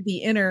to hug the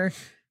inner,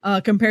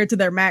 compared to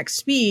their max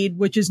speed,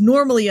 which is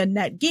normally a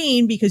net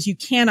gain because you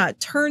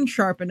cannot turn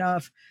sharp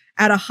enough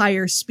at a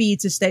higher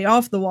speed to stay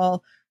off the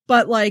wall.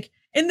 But like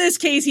in this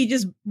case, he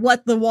just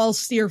let the wall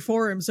steer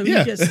for him. So he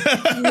just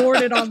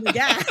floored it on the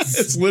gas.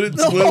 It's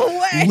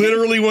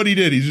literally what he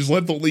did. He just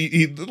let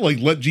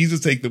let Jesus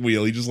take the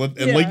wheel. He just let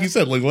like you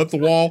said, like let the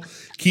wall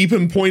keep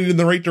him pointed in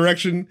the right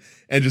direction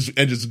and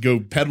just go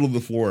pedal to the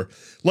floor.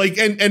 Like,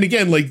 and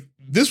again, like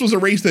this was a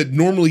race that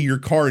normally your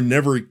car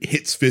never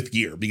hits fifth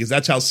gear because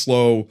that's how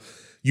slow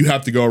you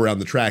have to go around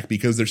the track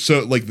because there's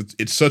so like,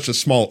 it's such a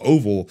small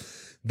oval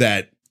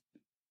that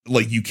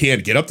like you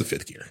can't get up to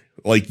fifth gear.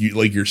 Like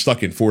you're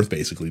stuck in fourth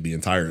basically the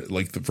entire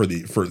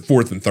for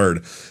fourth and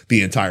third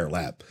the entire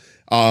lap.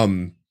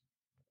 Like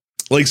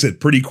I said,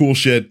 pretty cool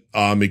shit.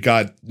 It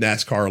got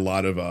NASCAR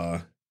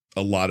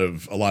a lot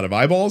of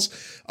eyeballs.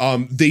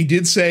 They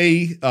did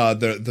say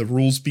the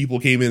rules people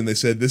came in and they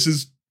said this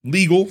is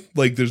legal.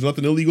 Like there's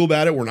nothing illegal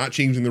about it. We're not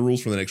changing the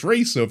rules for the next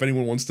race. So if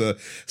anyone wants to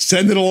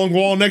send it along the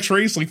wall next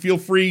race, like feel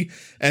free,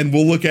 and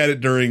we'll look at it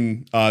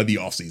during the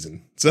off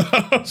season. So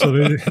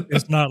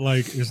it's not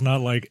like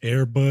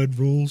Airbud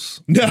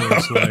rules. No,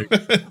 it's like,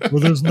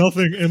 well, there's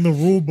nothing in the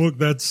rule book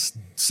that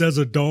says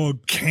a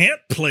dog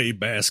can't play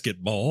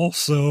basketball.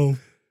 So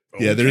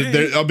okay. Yeah,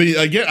 there. I mean,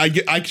 I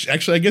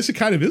guess it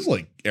kind of is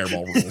like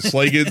airball rules.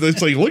 Like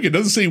it's like, look, it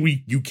doesn't say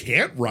you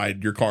can't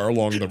ride your car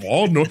along the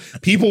wall. No,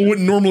 people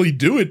wouldn't normally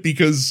do it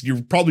because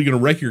you're probably going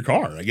to wreck your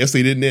car. I guess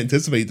they didn't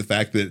anticipate the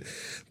fact that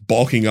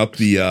bulking up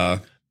the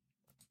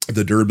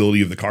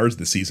durability of the cars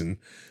this season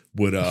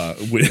would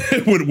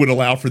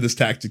allow for this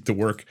tactic to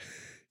work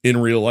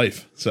in real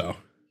life. So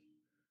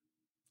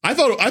I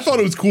thought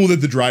it was cool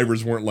that the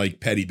drivers weren't like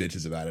petty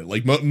bitches about it.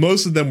 Like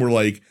most of them were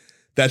like,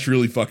 that's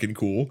really fucking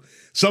cool.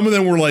 Some of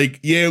them were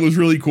like, yeah, it was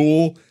really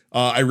cool.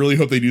 I really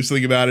hope they do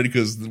something about it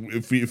because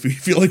if we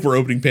feel like we're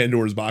opening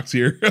Pandora's box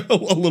here a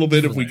little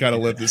bit, if we kind of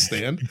let this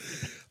stand.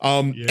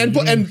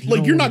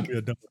 You're not.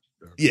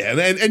 Yeah,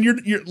 and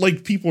you're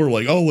like, people are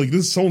like, oh, like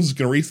this, someone's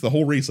gonna race the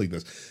whole race like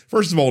this.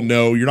 First of all,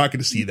 no, you're not going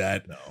to see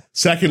that. No.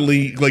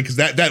 Secondly, like, cause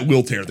that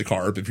will tear the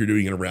car up if you're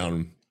doing it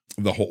around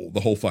the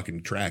whole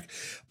fucking track.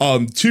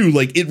 Two,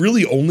 like it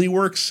really only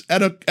works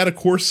at a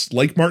course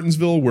like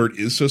Martinsville where it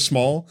is so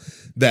small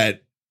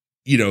that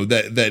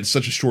that's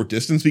such a short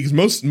distance, because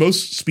most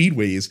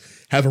speedways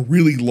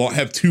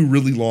have two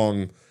really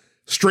long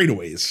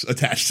straightaways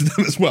attached to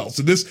them as well.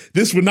 So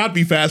this would not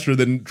be faster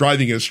than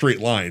driving in a straight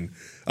line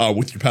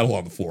with your pedal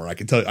on the floor. I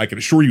can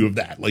assure you of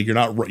that. Like you're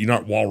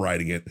not wall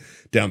riding it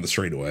down the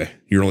straightaway.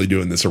 You're only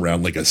doing this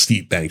around like a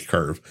steep banked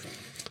curve.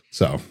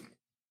 So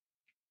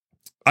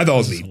I thought it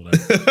was neat.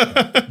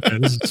 Yeah,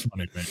 this is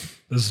funny, man.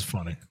 This is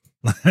funny.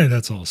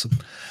 That's awesome.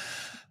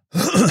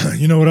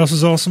 You know what else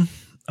is awesome?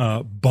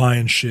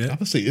 Buying shit.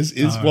 Obviously,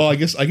 well, I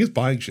guess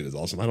buying shit is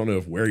awesome. I don't know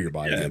if where you're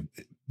buying it.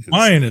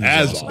 Buying it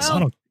as is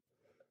awesome.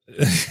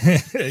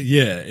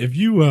 Yeah, if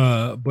you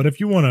want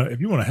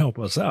to help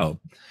us out,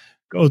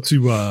 go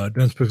to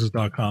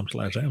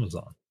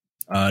densepixels.com/Amazon.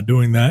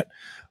 Doing that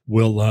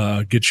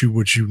will get you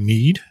what you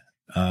need,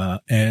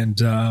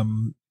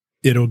 and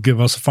it'll give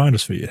us a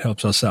finder's fee. It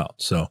helps us out.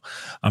 So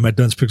I'm at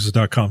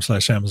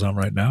densepixels.com/Amazon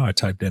right now. I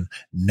typed in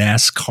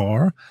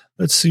NASCAR.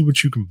 Let's see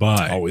what you can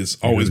buy.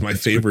 Always my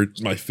favorite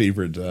part of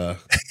the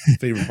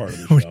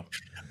show.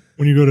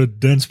 When you go to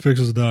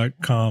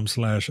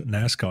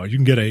densepixels.com/NASCAR, you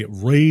can get a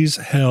Raise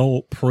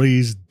Hell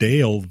Praise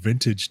Dale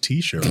vintage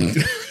t-shirt.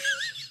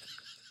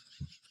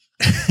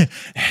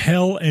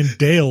 Hell and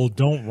Dale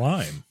don't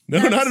rhyme.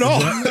 No, not at all.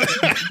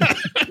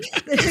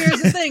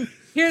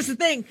 Here's the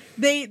thing.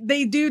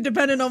 They do,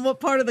 depending on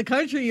what part of the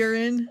country you're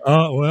in.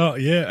 Oh, well,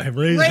 yeah.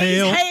 Raise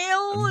Hell.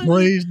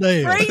 Praise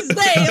Dale. Praise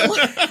Dale.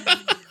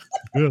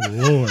 Good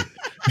Lord.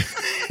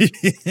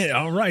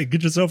 All right,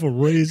 get yourself a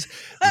raise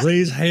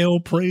hail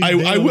praise.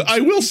 I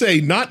will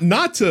say not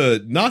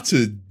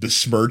to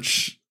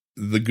besmirch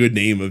the good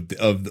name of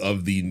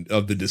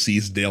the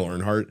deceased Dale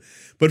Earnhardt,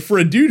 but for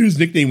a dude whose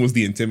nickname was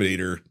the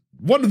Intimidator,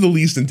 one of the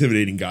least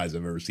intimidating guys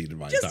I've ever seen in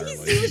my entire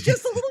life. He was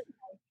just a little.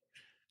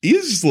 He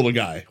is just a little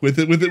guy with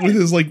his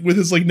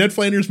Ned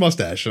Flanders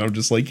mustache, and I'm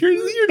just like,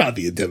 you're not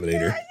the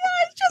Intimidator. Yeah,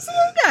 he's just a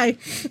little guy.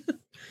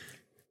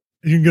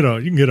 You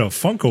can get a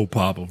Funko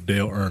Pop of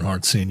Dale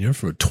Earnhardt Sr.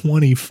 for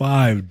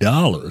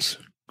 $25.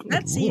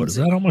 That seems. Lord, is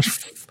that how much?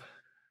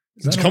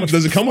 Does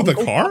it come with a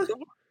car?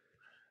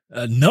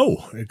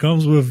 No, it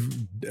comes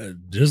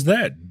with just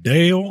that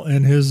Dale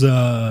and his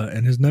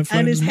Ned Flanders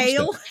and his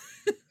hail.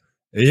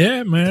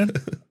 Yeah, man.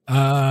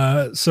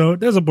 So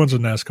there's a bunch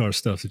of NASCAR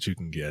stuff that you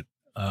can get.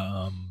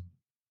 I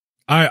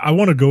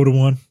want to go to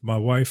one. My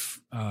wife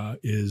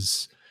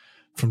is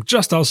from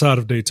just outside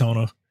of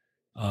Daytona.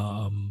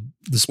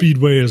 The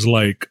Speedway is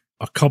like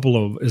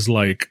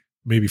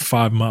maybe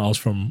 5 miles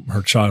from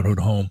her childhood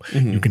home.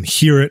 Mm-hmm. You can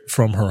hear it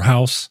from her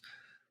house,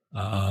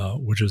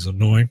 which is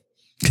annoying.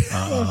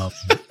 I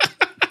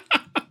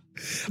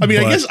mean,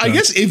 I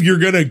guess if you're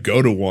gonna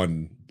go to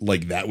one,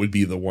 like that would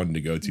be the one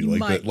to go to.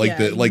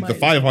 The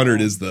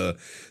 500 is the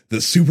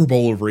Super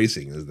Bowl of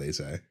racing, as they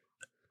say.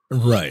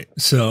 Right.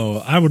 So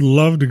I would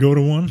love to go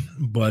to one,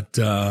 but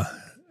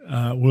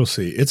we'll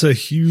see. It's a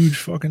huge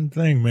fucking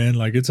thing, man.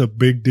 Like it's a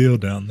big deal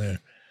down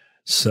there.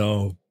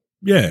 So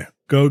yeah,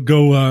 go to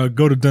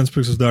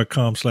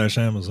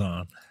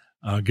densepixels.com/Amazon.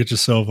 Get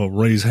yourself a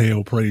Raise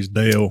Hail Praise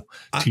Dale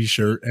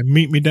t-shirt and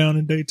meet me down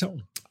in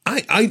Daytona.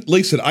 Like I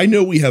said, I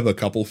know we have a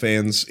couple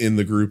fans in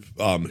the group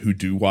who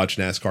do watch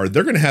NASCAR.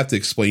 They're going to have to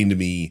explain to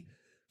me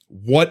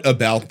what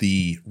about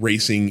the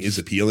racing is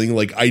appealing.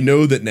 Like I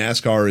know that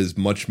NASCAR is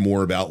much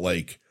more about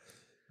like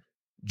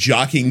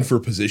jockeying for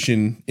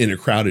position in a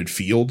crowded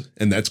field,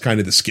 and that's kind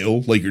of the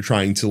skill. Like you're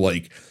trying to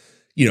like,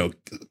 you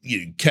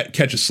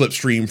catch a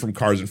slipstream from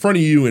cars in front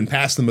of you and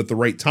pass them at the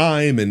right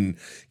time and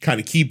kind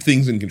of keep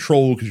things in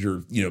control because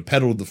you're,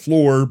 pedal to the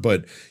floor,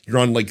 but you're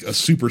on like a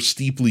super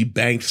steeply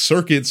banked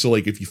circuit. So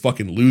like if you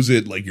fucking lose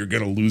it, like you're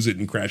going to lose it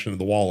and crash into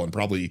the wall and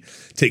probably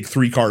take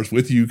 3 cars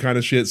with you kind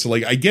of shit. So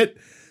like I get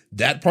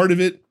that part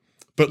of it,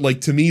 but like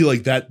to me,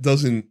 like that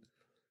doesn't,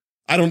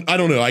 I don't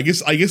know. I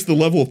guess the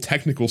level of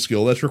technical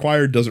skill that's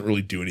required doesn't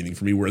really do anything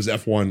for me. Whereas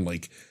F1,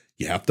 like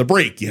you have to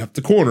brake, you have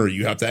to corner,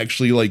 you have to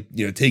actually like,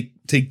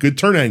 take good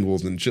turn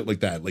angles and shit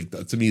like that. Like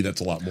to me,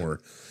 that's a lot more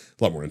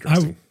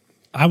interesting.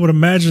 I would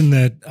imagine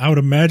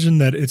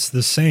that it's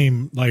the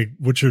same, like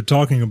what you're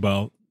talking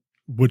about,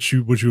 what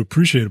you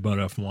appreciate about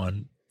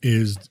F1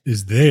 is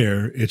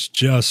there. It's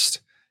just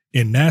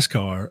in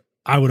NASCAR.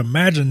 I would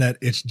imagine that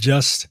it's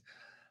just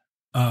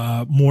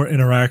more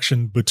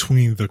interaction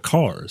between the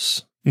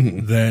cars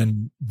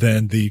than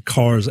the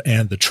cars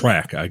and the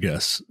track, I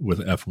guess, with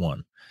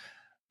F1.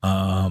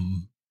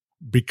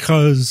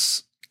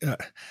 Because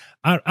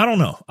I don't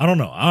know.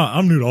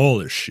 I'm new to all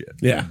this shit.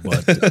 Yeah.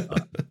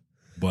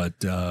 But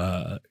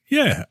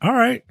yeah. All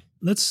right.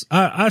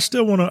 I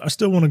still want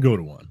to go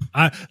to one.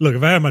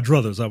 If I had my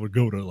druthers, I would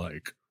go to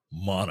like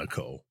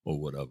Monaco or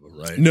whatever.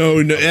 Right. No.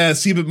 Yeah.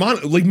 See, but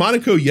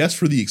Monaco, yes,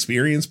 for the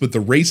experience, but the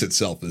race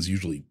itself is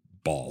usually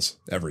balls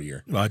every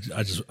year. I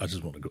just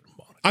want to go to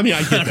Monaco. I mean,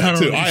 I get that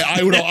too.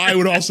 I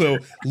would also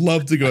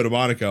love to go to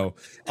Monaco.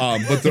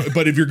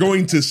 But if you're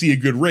going to see a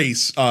good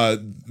race,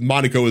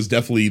 Monaco is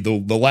definitely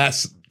the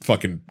last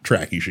fucking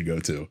track you should go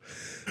to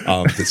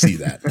see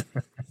that.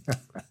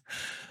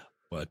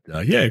 But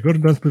yeah, go to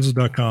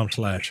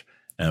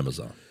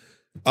densepixels.com/Amazon.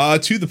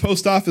 To the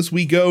post office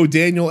we go.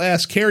 Daniel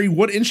asks, Carrie,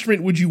 what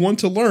instrument would you want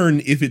to learn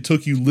if it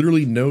took you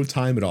literally no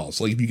time at all?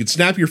 So like if you could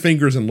snap your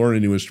fingers and learn a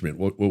new instrument,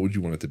 what would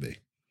you want it to be?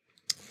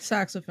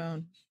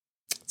 Saxophone.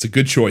 It's a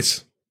good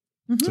choice.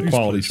 It's a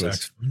quality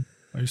choice.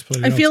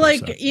 I feel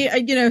like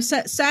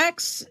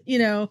sax.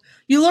 You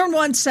learn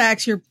one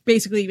sax, you're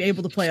basically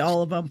able to play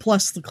all of them,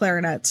 plus the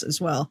clarinets as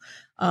well.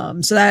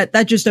 So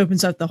that just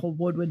opens up the whole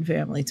Woodwind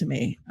family to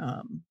me.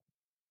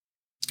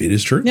 It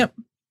is true. Yep.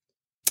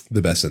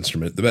 The best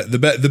instrument,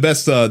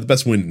 the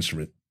best wind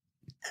instrument.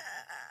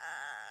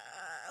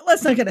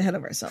 Let's not get ahead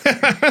of ourselves.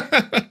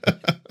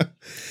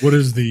 What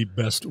is the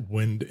best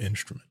wind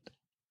instrument?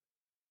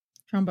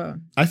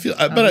 Trombone. I feel,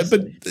 but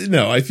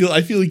no, I feel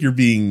like you're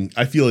being.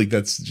 I feel like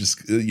that's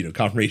just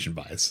confirmation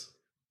bias.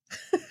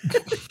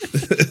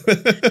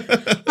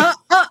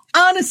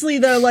 Honestly,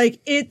 though, like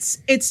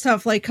it's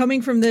tough. Like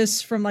coming from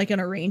like an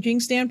arranging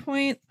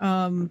standpoint,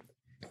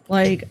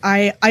 like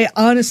I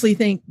honestly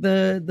think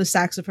the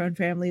saxophone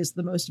family is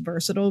the most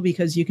versatile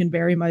because you can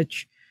very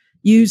much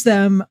use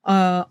them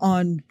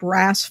on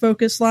brass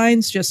focus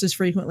lines just as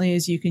frequently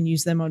as you can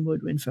use them on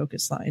woodwind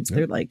focus lines.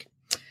 Yep.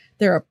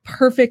 They're a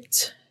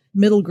perfect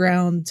middle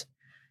ground.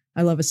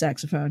 I love a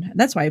saxophone, and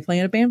that's why I play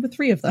in a band with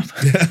 3 of them.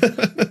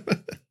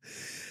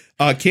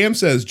 Cam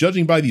says,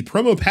 judging by the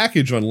promo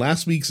package on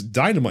last week's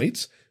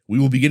Dynamite, we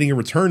will be getting a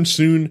return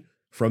soon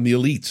from the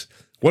Elite.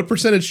 What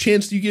percentage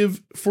chance do you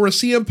give for a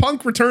CM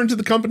Punk return to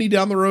the company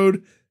down the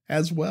road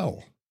as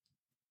well?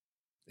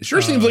 It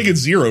sure seems like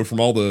it's 0 from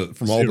all the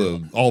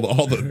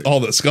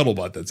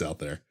scuttlebutt that's out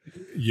there.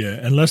 Yeah,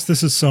 unless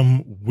this is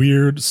some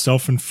weird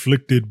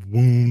self-inflicted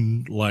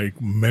wound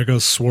like mega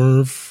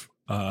swerve,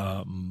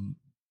 0.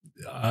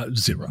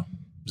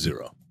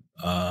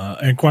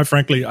 And quite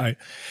frankly,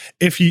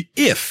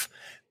 if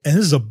and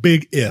this is a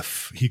big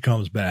if he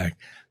comes back,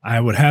 I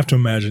would have to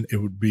imagine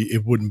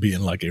it wouldn't be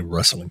in like a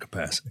wrestling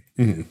capacity,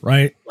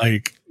 right?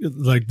 Like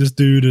this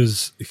dude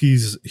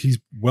he's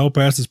well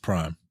past his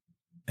prime,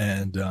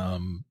 and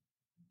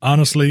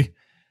honestly,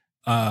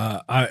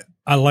 I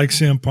like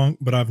CM Punk,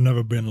 but I've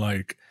never been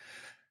like,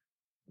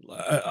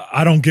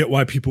 I don't get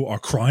why people are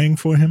crying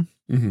for him.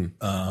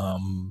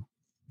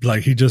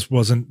 Like he just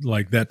wasn't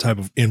like that type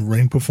of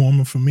in-ring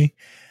performer for me,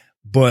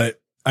 but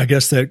I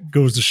guess that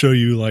goes to show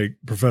you like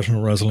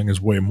professional wrestling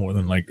is way more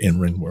than like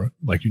in-ring work.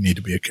 Like you need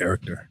to be a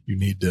character. You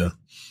need to,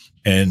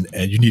 and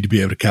you need to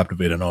be able to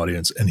captivate an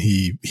audience. And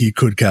he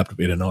could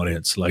captivate an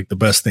audience. Like the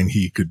best thing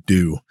he could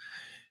do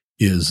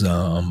is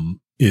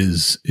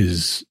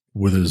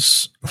with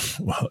his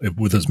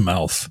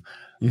mouth.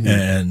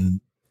 And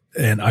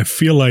I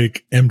feel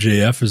like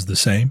MJF is the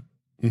same.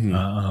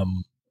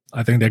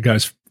 I think that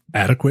guy's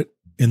adequate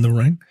in the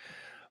ring,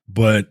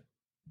 but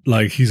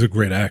like he's a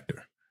great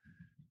actor.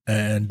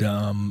 And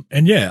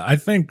yeah, I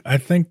think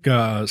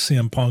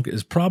CM Punk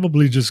is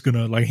probably just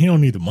gonna, like, he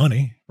don't need the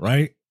money,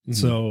 right?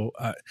 So,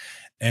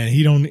 and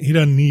he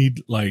doesn't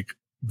need like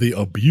the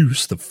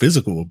abuse, the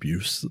physical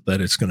abuse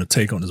that it's gonna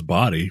take on his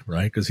body,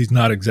 right? Because he's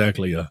not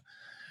exactly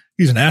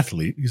he's an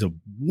athlete. He's a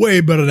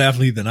way better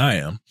athlete than I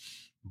am,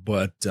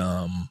 but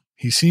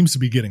he seems to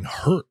be getting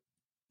hurt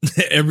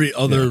every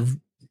other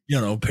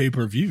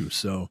pay-per-view.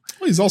 So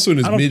he's also in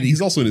his mid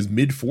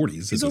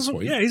 40s at this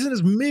point. Yeah, he's in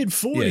his mid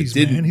 40s.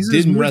 Yeah, man.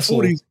 Didn't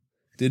wrestle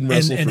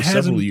for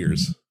several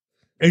years.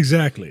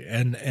 Exactly.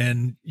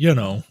 And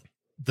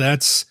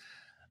that's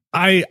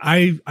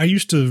I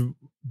used to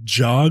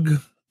jog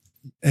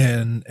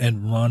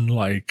and run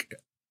like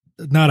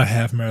not a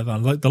half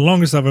marathon. Like the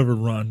longest I've ever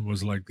run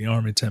was like the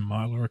Army 10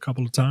 miler a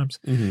couple of times.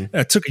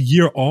 I took a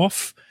year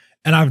off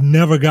and I've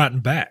never gotten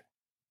back.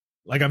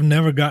 Like I've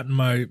never gotten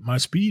my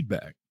speed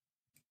back.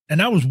 And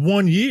that was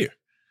 1 year.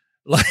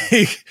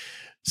 Like,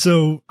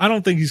 so I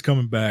don't think he's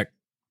coming back.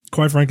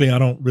 Quite frankly, I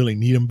don't really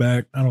need him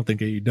back. I don't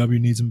think AEW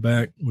needs him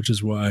back, which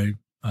is why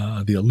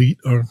the Elite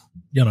are,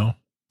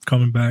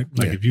 coming back.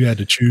 Like if you had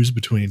to choose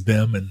between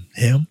them and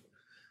him,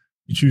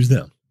 you choose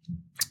them.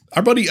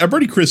 Our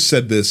buddy Chris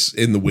said this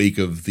in the wake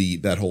of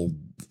that whole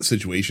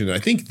situation. I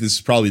think this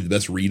is probably the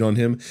best read on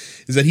him,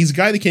 is that he's a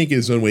guy that can't get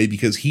his own way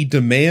because he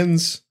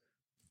demands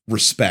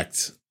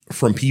respect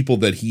from people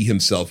that he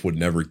himself would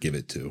never give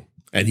it to.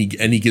 And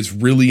he gets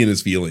really in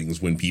his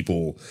feelings when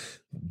people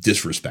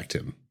disrespect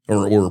him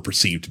or are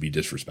perceived to be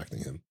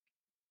disrespecting him.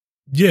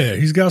 Yeah,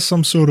 he's got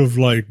some sort of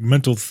like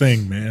mental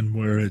thing, man,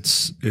 where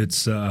it's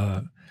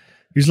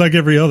he's like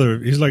every other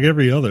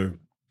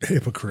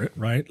hypocrite,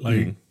 right?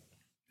 Like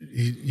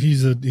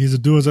he's a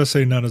do as I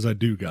say, not as I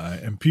do guy.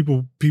 And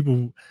people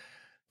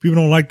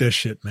don't like that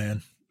shit,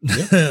 man.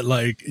 Yeah.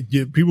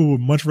 People would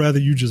much rather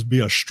you just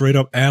be a straight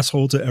up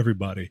asshole to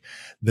everybody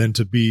than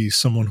to be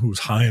someone who's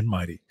high and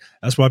mighty.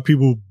 That's why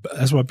people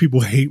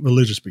hate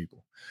religious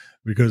people,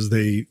 because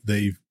they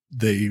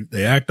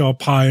act all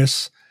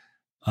pious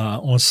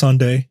on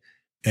Sunday,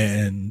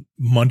 and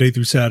Monday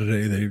through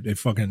Saturday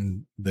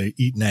they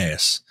eat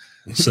ass.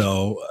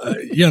 So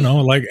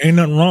like ain't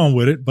nothing wrong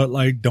with it, but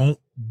like don't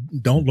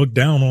look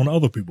down on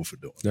other people for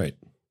doing it. Right.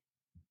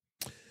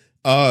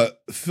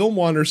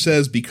 Filmwander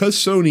says, because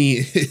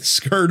Sony is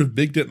scared of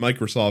Big Tit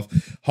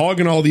Microsoft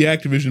hogging all the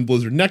Activision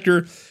Blizzard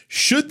nectar,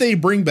 should they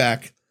bring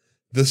back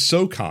the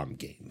SOCOM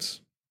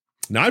games?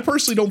 Now, I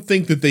personally don't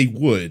think that they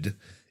would,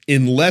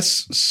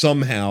 unless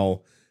somehow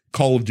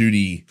Call of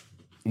Duty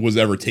was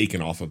ever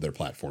taken off of their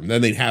platform.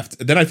 Then they'd have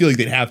to. Then I feel like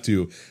they'd have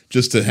to,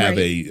 just to have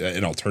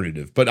an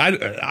alternative. But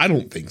I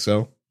don't think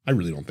so. I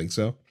really don't think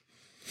so.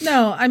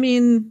 No, I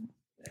mean,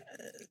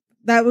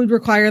 that would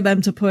require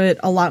them to put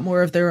a lot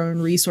more of their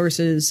own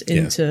resources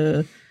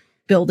into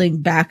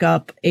building back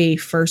up a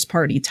first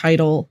party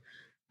title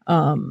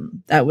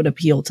that would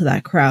appeal to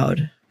that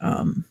crowd.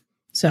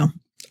 So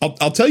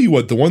I'll tell you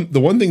what, the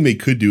one thing they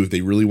could do if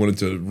they really wanted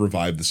to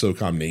revive the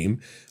SOCOM name,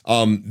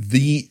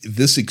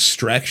 this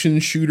extraction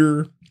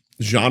shooter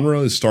genre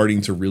is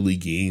starting to really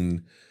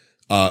gain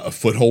a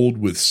foothold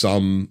with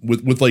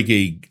like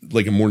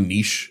a more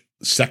niche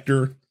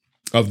sector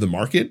of the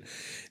market.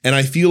 And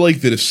I feel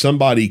like that if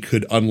somebody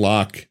could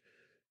unlock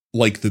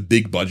like the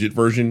big budget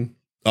version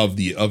of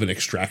an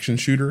extraction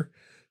shooter,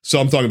 so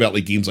I'm talking about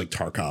like games like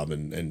Tarkov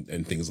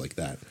and things like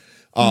that,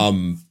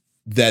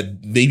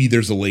 that maybe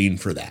there's a lane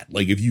for that.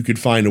 Like if you could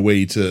find a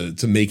way to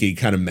make a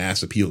kind of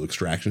mass appeal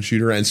extraction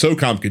shooter, and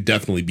SOCOM could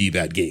definitely be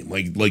that game.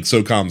 Like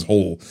SOCOM's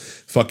whole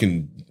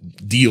fucking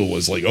deal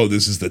was like, oh,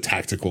 this is the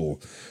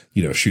tactical,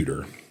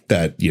 shooter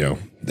that,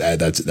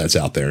 that's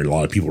out there. And a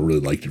lot of people really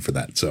liked it for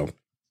that. So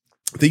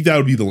I think that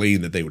would be the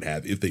lane that they would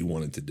have if they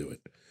wanted to do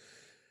it.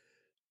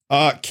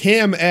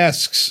 Cam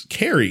asks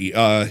Carrie,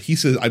 he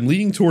says, I'm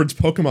leaning towards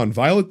Pokemon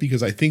Violet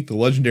because I think the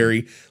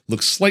legendary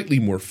looks slightly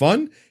more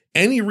fun.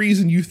 Any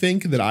reason you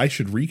think that I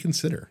should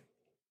reconsider?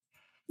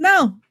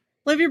 No,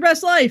 live your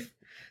best life.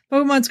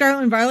 Pokemon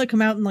Scarlet and Violet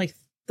come out in like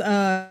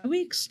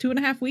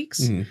 2.5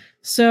 weeks. Mm-hmm.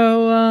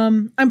 So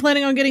I'm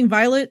planning on getting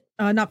Violet.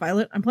 Not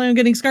Violet. I'm planning on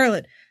getting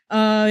Scarlet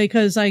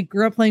because I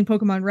grew up playing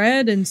Pokemon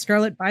Red, and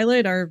Scarlet,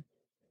 Violet are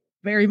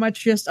very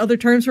much just other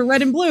terms for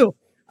red and blue.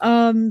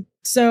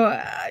 So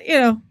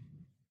I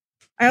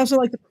also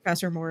like the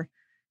professor more.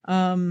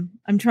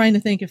 I'm trying to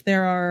think if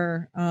there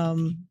are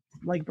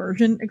like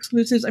version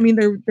exclusives. I mean,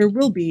 there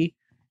will be,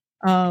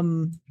 but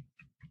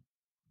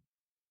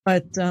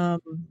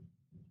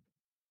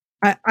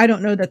I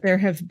don't know that there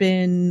have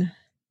been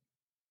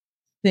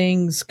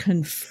things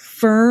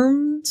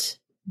confirmed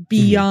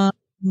beyond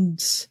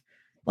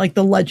like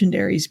the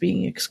legendaries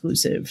being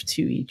exclusive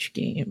to each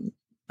game.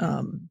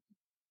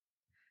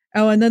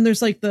 Oh, and then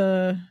there's like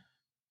there's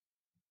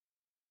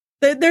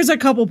a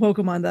couple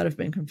Pokemon that have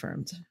been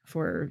confirmed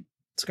for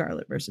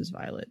Scarlet versus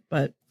Violet.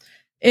 But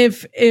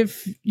if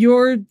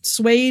you're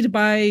swayed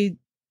by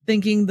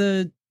thinking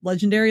the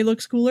legendary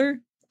looks cooler,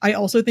 I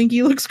also think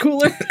he looks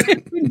cooler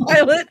in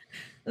Violet,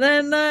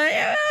 then do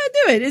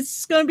it.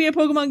 It's going to be a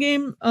Pokemon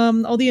game.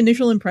 All the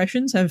initial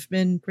impressions have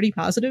been pretty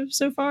positive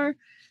so far.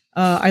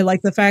 I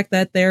like the fact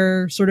that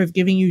they're sort of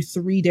giving you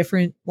 3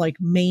 different like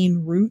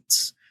main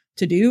routes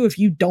to do. If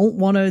you don't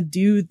want to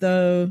do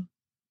the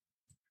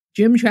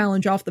gym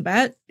challenge off the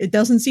bat, it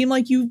doesn't seem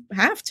like you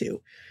have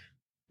to,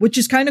 which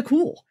is kind of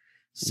cool.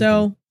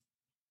 So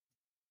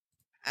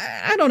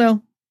I don't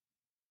know.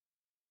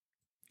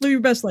 Live your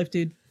best life,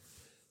 dude.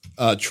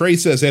 Trey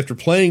says, after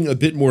playing a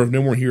bit more of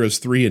No More Heroes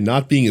 3 and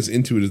not being as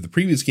into it as the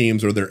previous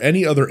games, are there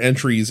any other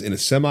entries in a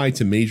semi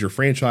to major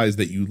franchise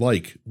that you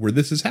like where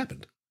this has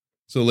happened?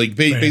 So like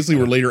basically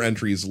where later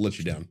entries let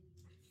you down.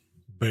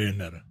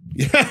 Bayonetta.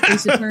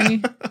 Ace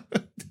Attorney.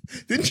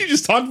 Didn't you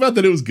just talk about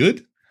that it was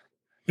good?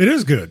 It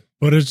is good,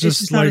 but it's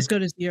just not as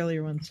good as the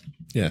earlier ones.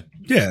 Yeah.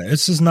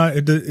 It's just not.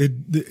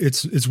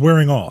 It's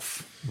wearing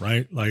off,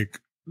 right? Like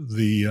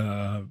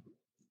the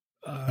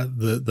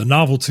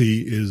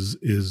novelty is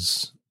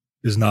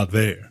not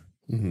there,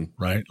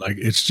 right? Like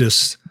it's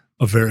just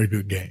a very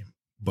good game,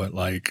 but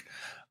like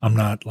I'm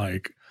not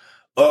like,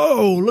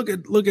 oh, look at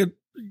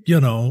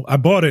I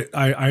bought it.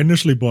 I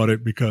initially bought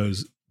it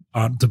because.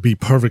 To be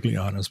perfectly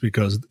honest,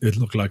 because it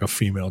looked like a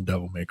female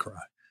Devil May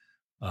Cry.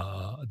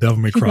 Devil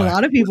May Cry. A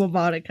lot of people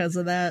bought it because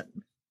of that.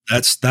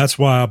 That's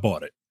why I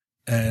bought it,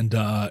 and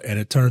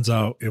it turns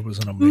out it was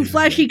an amazing.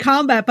 Flashy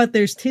combat, but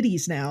there's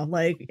titties now.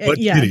 Like,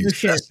 titties, no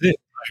shit. That's it.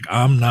 Like,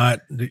 I'm not,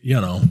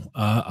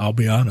 I'll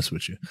be honest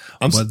with you.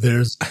 I'm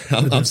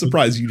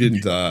surprised you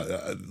didn't.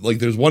 Like,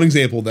 there's one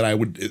example that I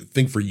would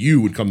think for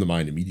you would come to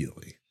mind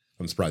immediately.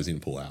 I'm surprised you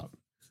didn't pull out.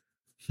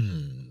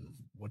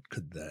 What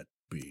could that?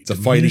 It's a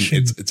fighting.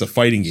 It's a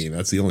fighting game.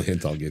 That's the only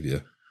hint I'll give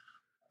you.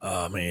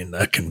 I mean,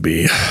 that can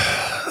be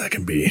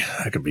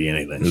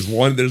anything.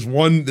 There's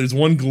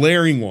one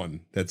glaring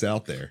one that's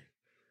out there.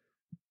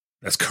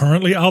 That's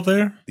currently out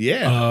there.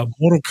 Yeah,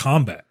 Mortal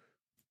Kombat.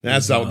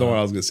 That's not the one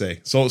I was gonna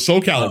say. Soul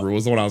Calibur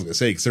was the one I was gonna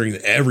say, considering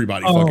that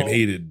everybody fucking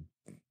hated.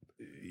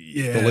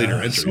 The later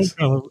entries.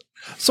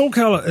 Soul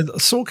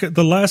Calibur.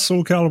 The last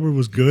Soul Calibur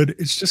was good.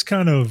 It's just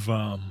kind of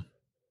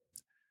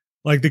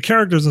like the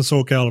characters in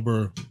Soul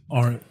Calibur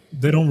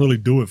they don't really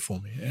do it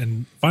for me.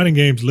 And fighting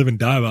games live and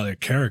die by their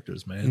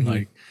characters, man.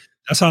 Like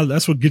that's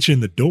what gets you in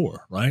the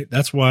door, right?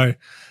 That's why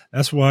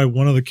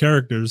one of the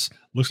characters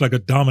looks like a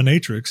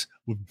dominatrix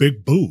with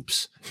big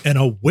boobs and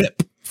a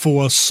whip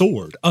for a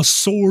sword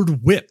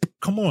whip.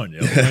 Come on, yo.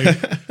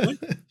 Like,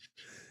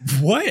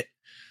 what?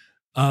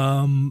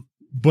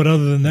 But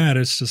other than that,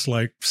 it's just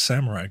like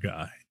Samurai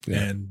Guy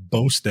and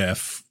bow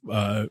staff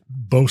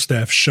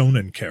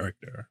shonen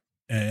character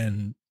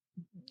and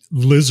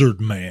Lizard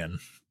Man.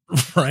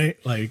 Right?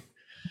 Like,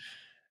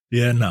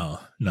 no.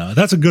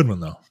 That's a good one,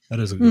 though. That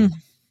is a good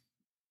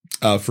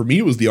one. For me,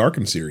 it was the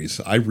Arkham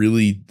series. I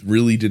really,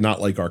 really did not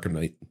like Arkham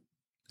Knight.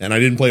 And I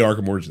didn't play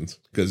Arkham Origins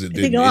because it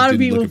didn't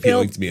look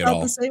appealing to me at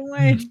all. The same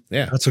way.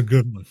 Yeah, that's a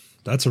good one.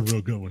 That's a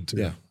real good one too.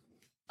 Yeah,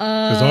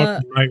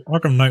 because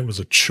Arkham Knight was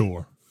a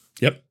chore.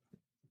 Yep.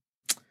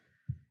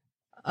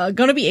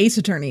 Gonna be Ace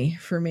Attorney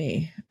for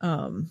me.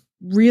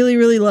 Really,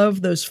 really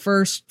love those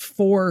first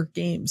 4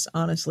 games.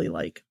 Honestly,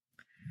 like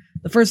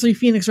the first 3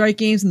 Phoenix Wright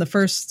games and the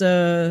first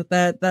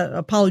that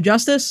Apollo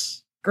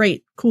Justice.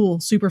 Great, cool,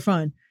 super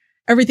fun.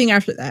 Everything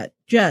after that,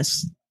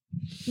 just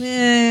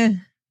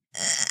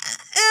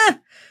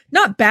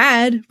not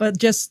bad, but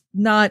just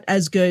not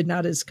as good,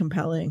 not as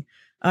compelling.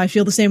 I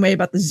feel the same way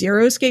about the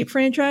Zero Escape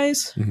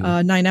franchise.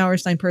 9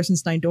 Hours, 9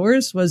 Persons, 9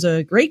 Doors was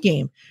a great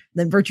game.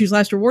 Then Virtue's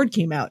Last Reward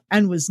came out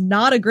and was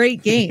not a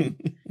great game.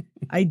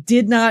 I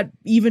did not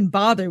even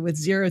bother with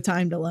Zero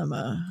Time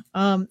Dilemma.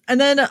 And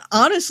then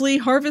honestly,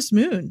 Harvest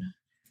Moon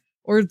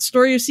or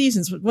Story of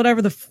Seasons,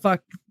 whatever the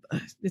fuck.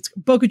 It's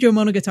Bokujo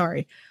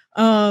Monogatari.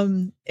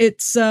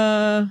 It's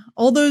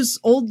all those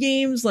old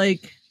games,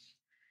 like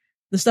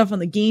the stuff on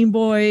the Game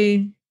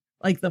Boy,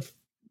 like the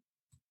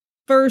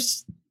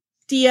first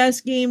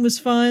DS game was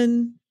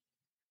fun,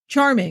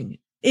 charming.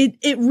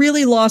 It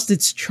really lost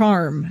its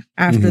charm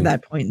after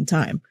that point in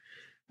time.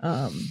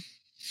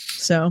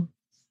 So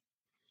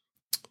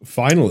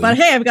finally, but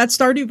hey, I've got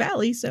Stardew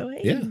Valley, so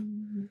hey. Yeah.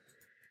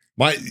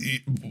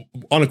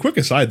 On a quick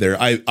aside there,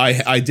 I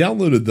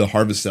downloaded the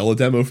Harvestella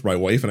demo for my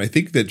wife, and I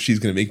think that she's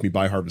going to make me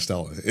buy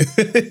Harvestella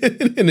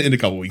in a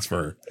couple weeks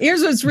for her.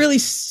 Here's what's really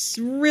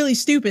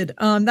stupid.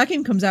 That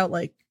game comes out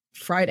like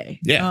Friday.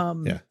 Yeah.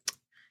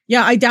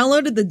 Yeah. I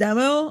downloaded the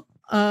demo.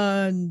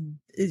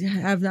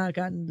 Have not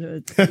gotten to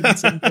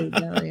the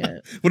demo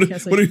yet.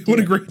 What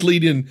a great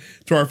lead in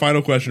to our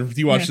final question. For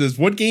T-Watch says,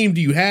 what game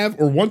do you have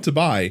or want to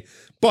buy,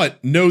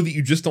 but know that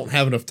you just don't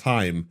have enough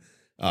time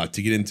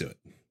to get into it?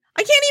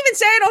 I can't even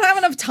say I don't have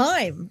enough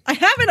time. I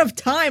have enough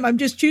time. I'm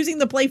just choosing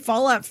to play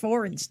Fallout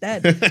 4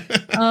 instead.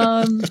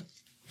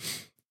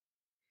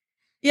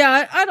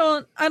 Yeah, I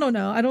don't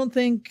know. I don't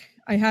think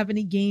I have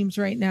any games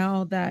right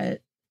now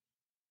that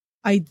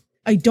I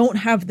don't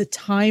have the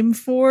time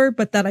for,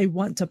 but that I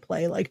want to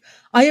play. Like,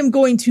 I am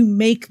going to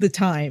make the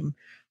time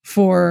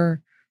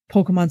for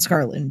Pokemon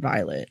Scarlet and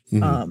Violet.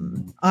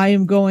 I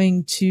am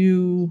going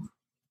to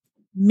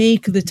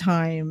make the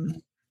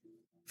time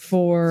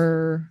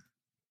for...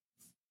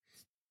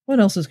 What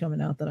else is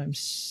coming out that I'm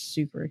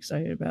super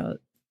excited about?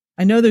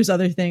 I know there's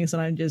other things,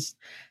 and I'm just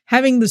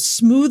having the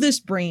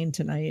smoothest brain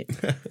tonight.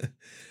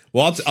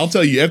 Well, I'll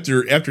tell you,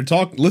 after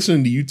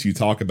listening to you two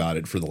talk about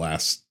it for the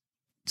last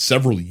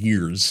several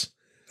years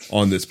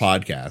on this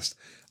podcast,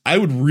 I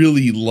would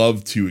really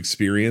love to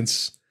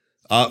experience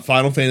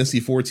Final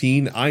Fantasy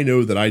 14. I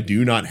know that I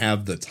do not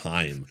have the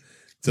time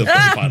to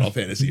play Final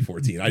Fantasy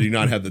 14. I do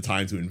not have the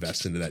time to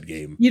invest into that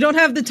game. You don't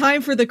have the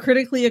time for the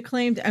critically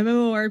acclaimed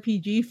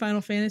MMORPG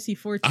Final Fantasy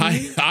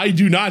 14? I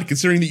do not,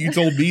 considering that you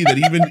told me that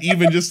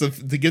even just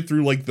to get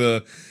through like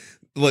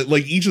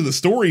each of the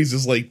stories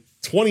is like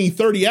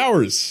 20-30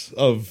 hours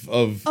of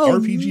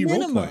RPG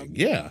role playing.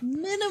 Yeah.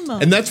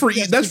 Minimum. And that's for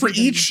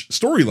each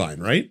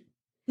storyline, right?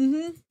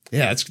 Mm-hmm.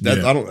 Yeah, I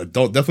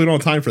definitely don't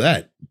have time for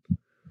that.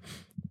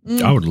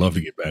 I would love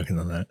to get back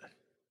into that.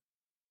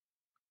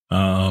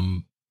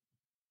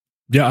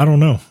 Yeah, I don't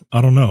know.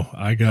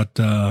 I got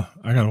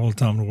all the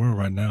time in the world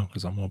right now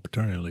because I'm on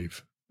paternity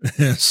leave.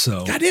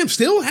 So goddamn,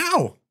 still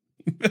how?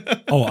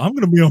 I'm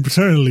going to be on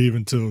paternity leave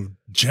until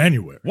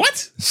January. What?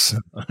 So,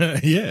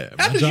 yeah.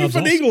 How did you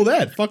finagle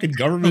that? Fucking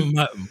government.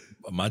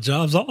 My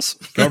job's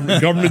awesome.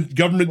 Government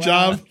wow.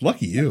 Job.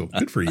 Lucky you.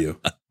 Good for you.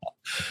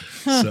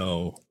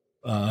 So,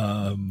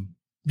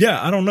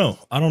 yeah, I don't know.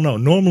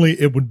 Normally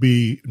I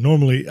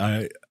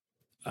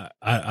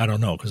don't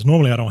know, because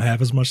normally I don't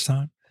have as much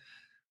time.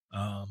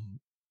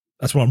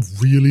 That's why I'm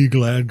really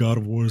glad God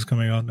of War is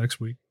coming out next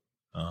week,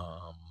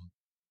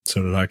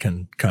 so that I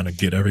can kind of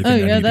get everything.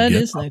 Oh yeah, that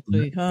is next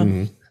week, huh?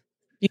 Mm-hmm.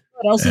 You know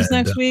what else is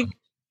next week?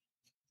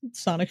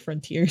 Sonic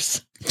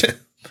Frontiers.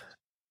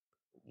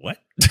 What?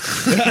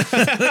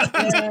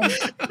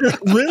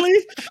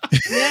 Really?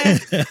 Yeah.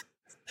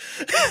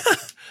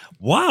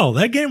 Wow,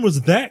 that game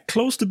was that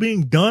close to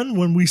being done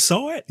when we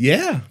saw it?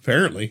 Yeah,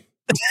 apparently.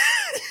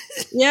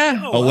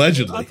 Yeah.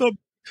 Allegedly.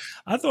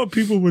 I thought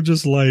people were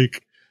just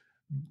like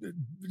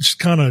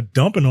kind of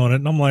dumping on it,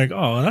 and I'm like,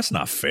 oh, that's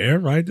not fair,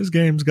 right? This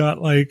game's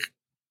probably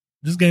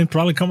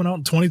coming out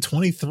in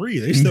 2023.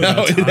 They still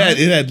got time.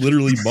 It had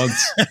literally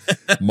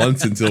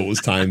months until it was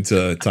time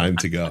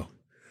to go.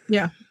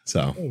 Yeah.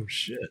 So oh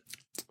shit.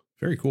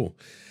 Very cool.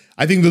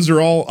 I think those are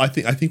all. I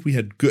think we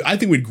had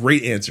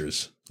great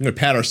answers. I'm gonna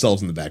pat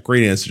ourselves in the back.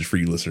 Great answers for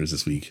you listeners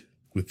this week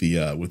with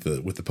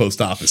the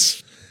post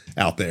office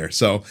out there.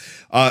 So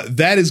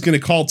that is going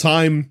to call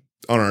time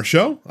on our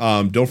show.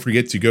 Don't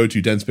forget to go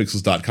to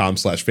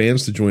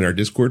densepixels.com/fans to join our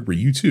Discord, where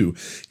you too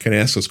can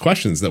ask us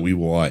questions that we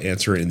will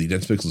answer in the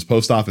Dense Pixels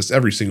post office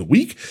every single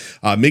week.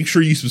 Make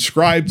sure you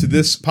subscribe to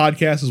this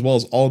podcast as well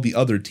as all the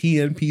other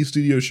TNP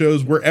Studio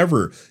shows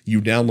wherever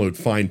you download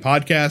fine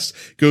podcasts.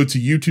 Go to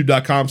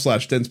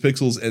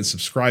youtube.com/densepixels and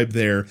subscribe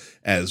there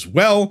as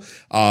well.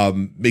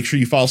 Make sure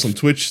you follow us on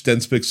Twitch,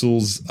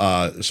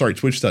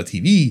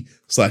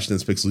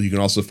 twitch.tv/densepixels. You can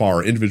also follow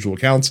our individual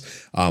accounts.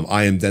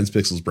 I am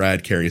DensePixels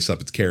Brad. Carrie is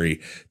up. It's Carrie.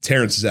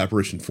 Terrence is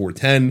Apparition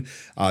 410.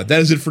 That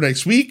is it for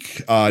next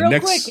week. Real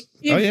quick,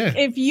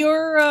 if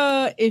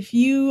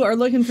you are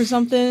looking for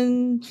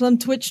some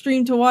Twitch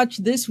stream to watch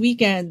this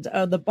weekend,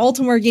 the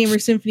Baltimore Gamer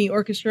Symphony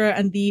Orchestra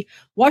and the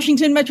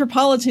Washington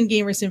Metropolitan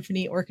Gamer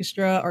Symphony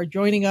Orchestra are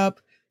joining up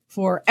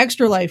for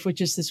Extra Life,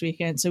 which is this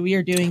weekend. So we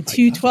are doing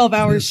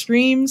 12-hour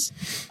streams,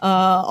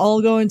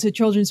 all going to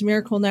Children's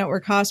Miracle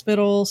Network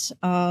hospitals.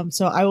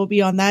 So I will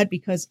be on that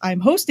because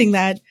I'm hosting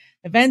that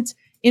event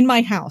in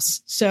my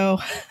house. So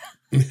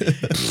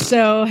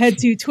head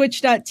to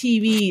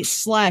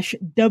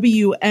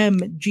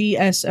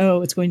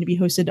twitch.tv/WMGSO. It's going to be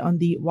hosted on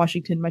the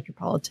Washington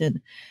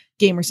Metropolitan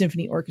Gamer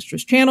Symphony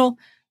Orchestra's channel.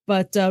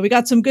 But we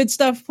got some good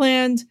stuff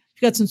planned.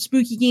 We've got some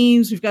spooky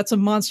games. We've got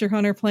some Monster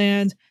Hunter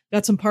planned.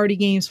 Got some party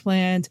games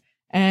planned.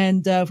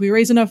 And if we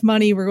raise enough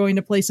money, we're going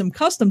to play some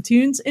custom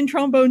tunes in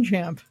Trombone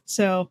Champ.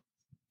 So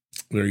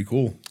very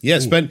cool. Yeah,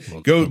 go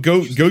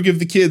give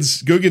the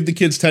kids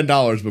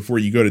 $10 before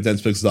you go to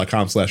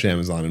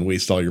densepixels.com/Amazon and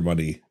waste all your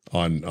money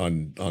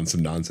on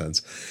some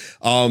nonsense.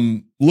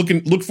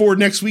 Look forward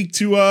next week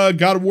to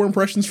God of War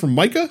impressions from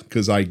Micah,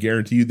 because I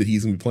guarantee you that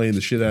he's gonna be playing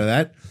the shit out of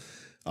that.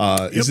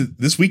 Is it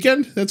this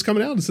weekend that's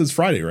coming out? It says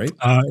Friday, right?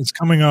 It's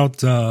coming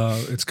out.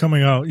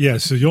 Yeah.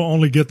 So you'll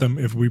only get them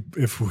if we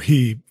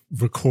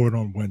record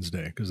on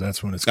Wednesday, because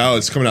that's when it's coming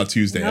it's coming out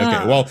Tuesday.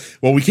 Okay.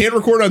 Well, we can't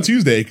record on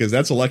Tuesday because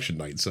that's election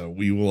night. So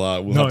we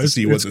will we'll have to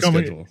see what's the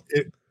schedule.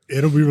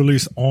 It'll be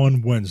released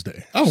on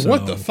Wednesday. Oh, so.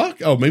 What the fuck?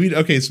 Oh, maybe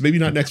okay. So maybe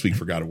not next week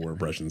for God of War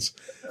impressions,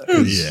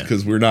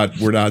 because we're not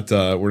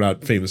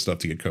famous enough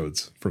to get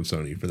codes from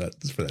Sony for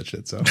that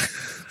shit. So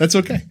that's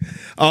okay.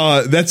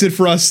 That's it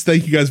for us.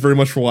 Thank you guys very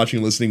much for watching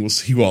and listening. We'll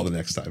see you all the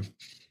next time.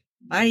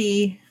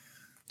 Bye.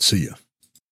 See ya.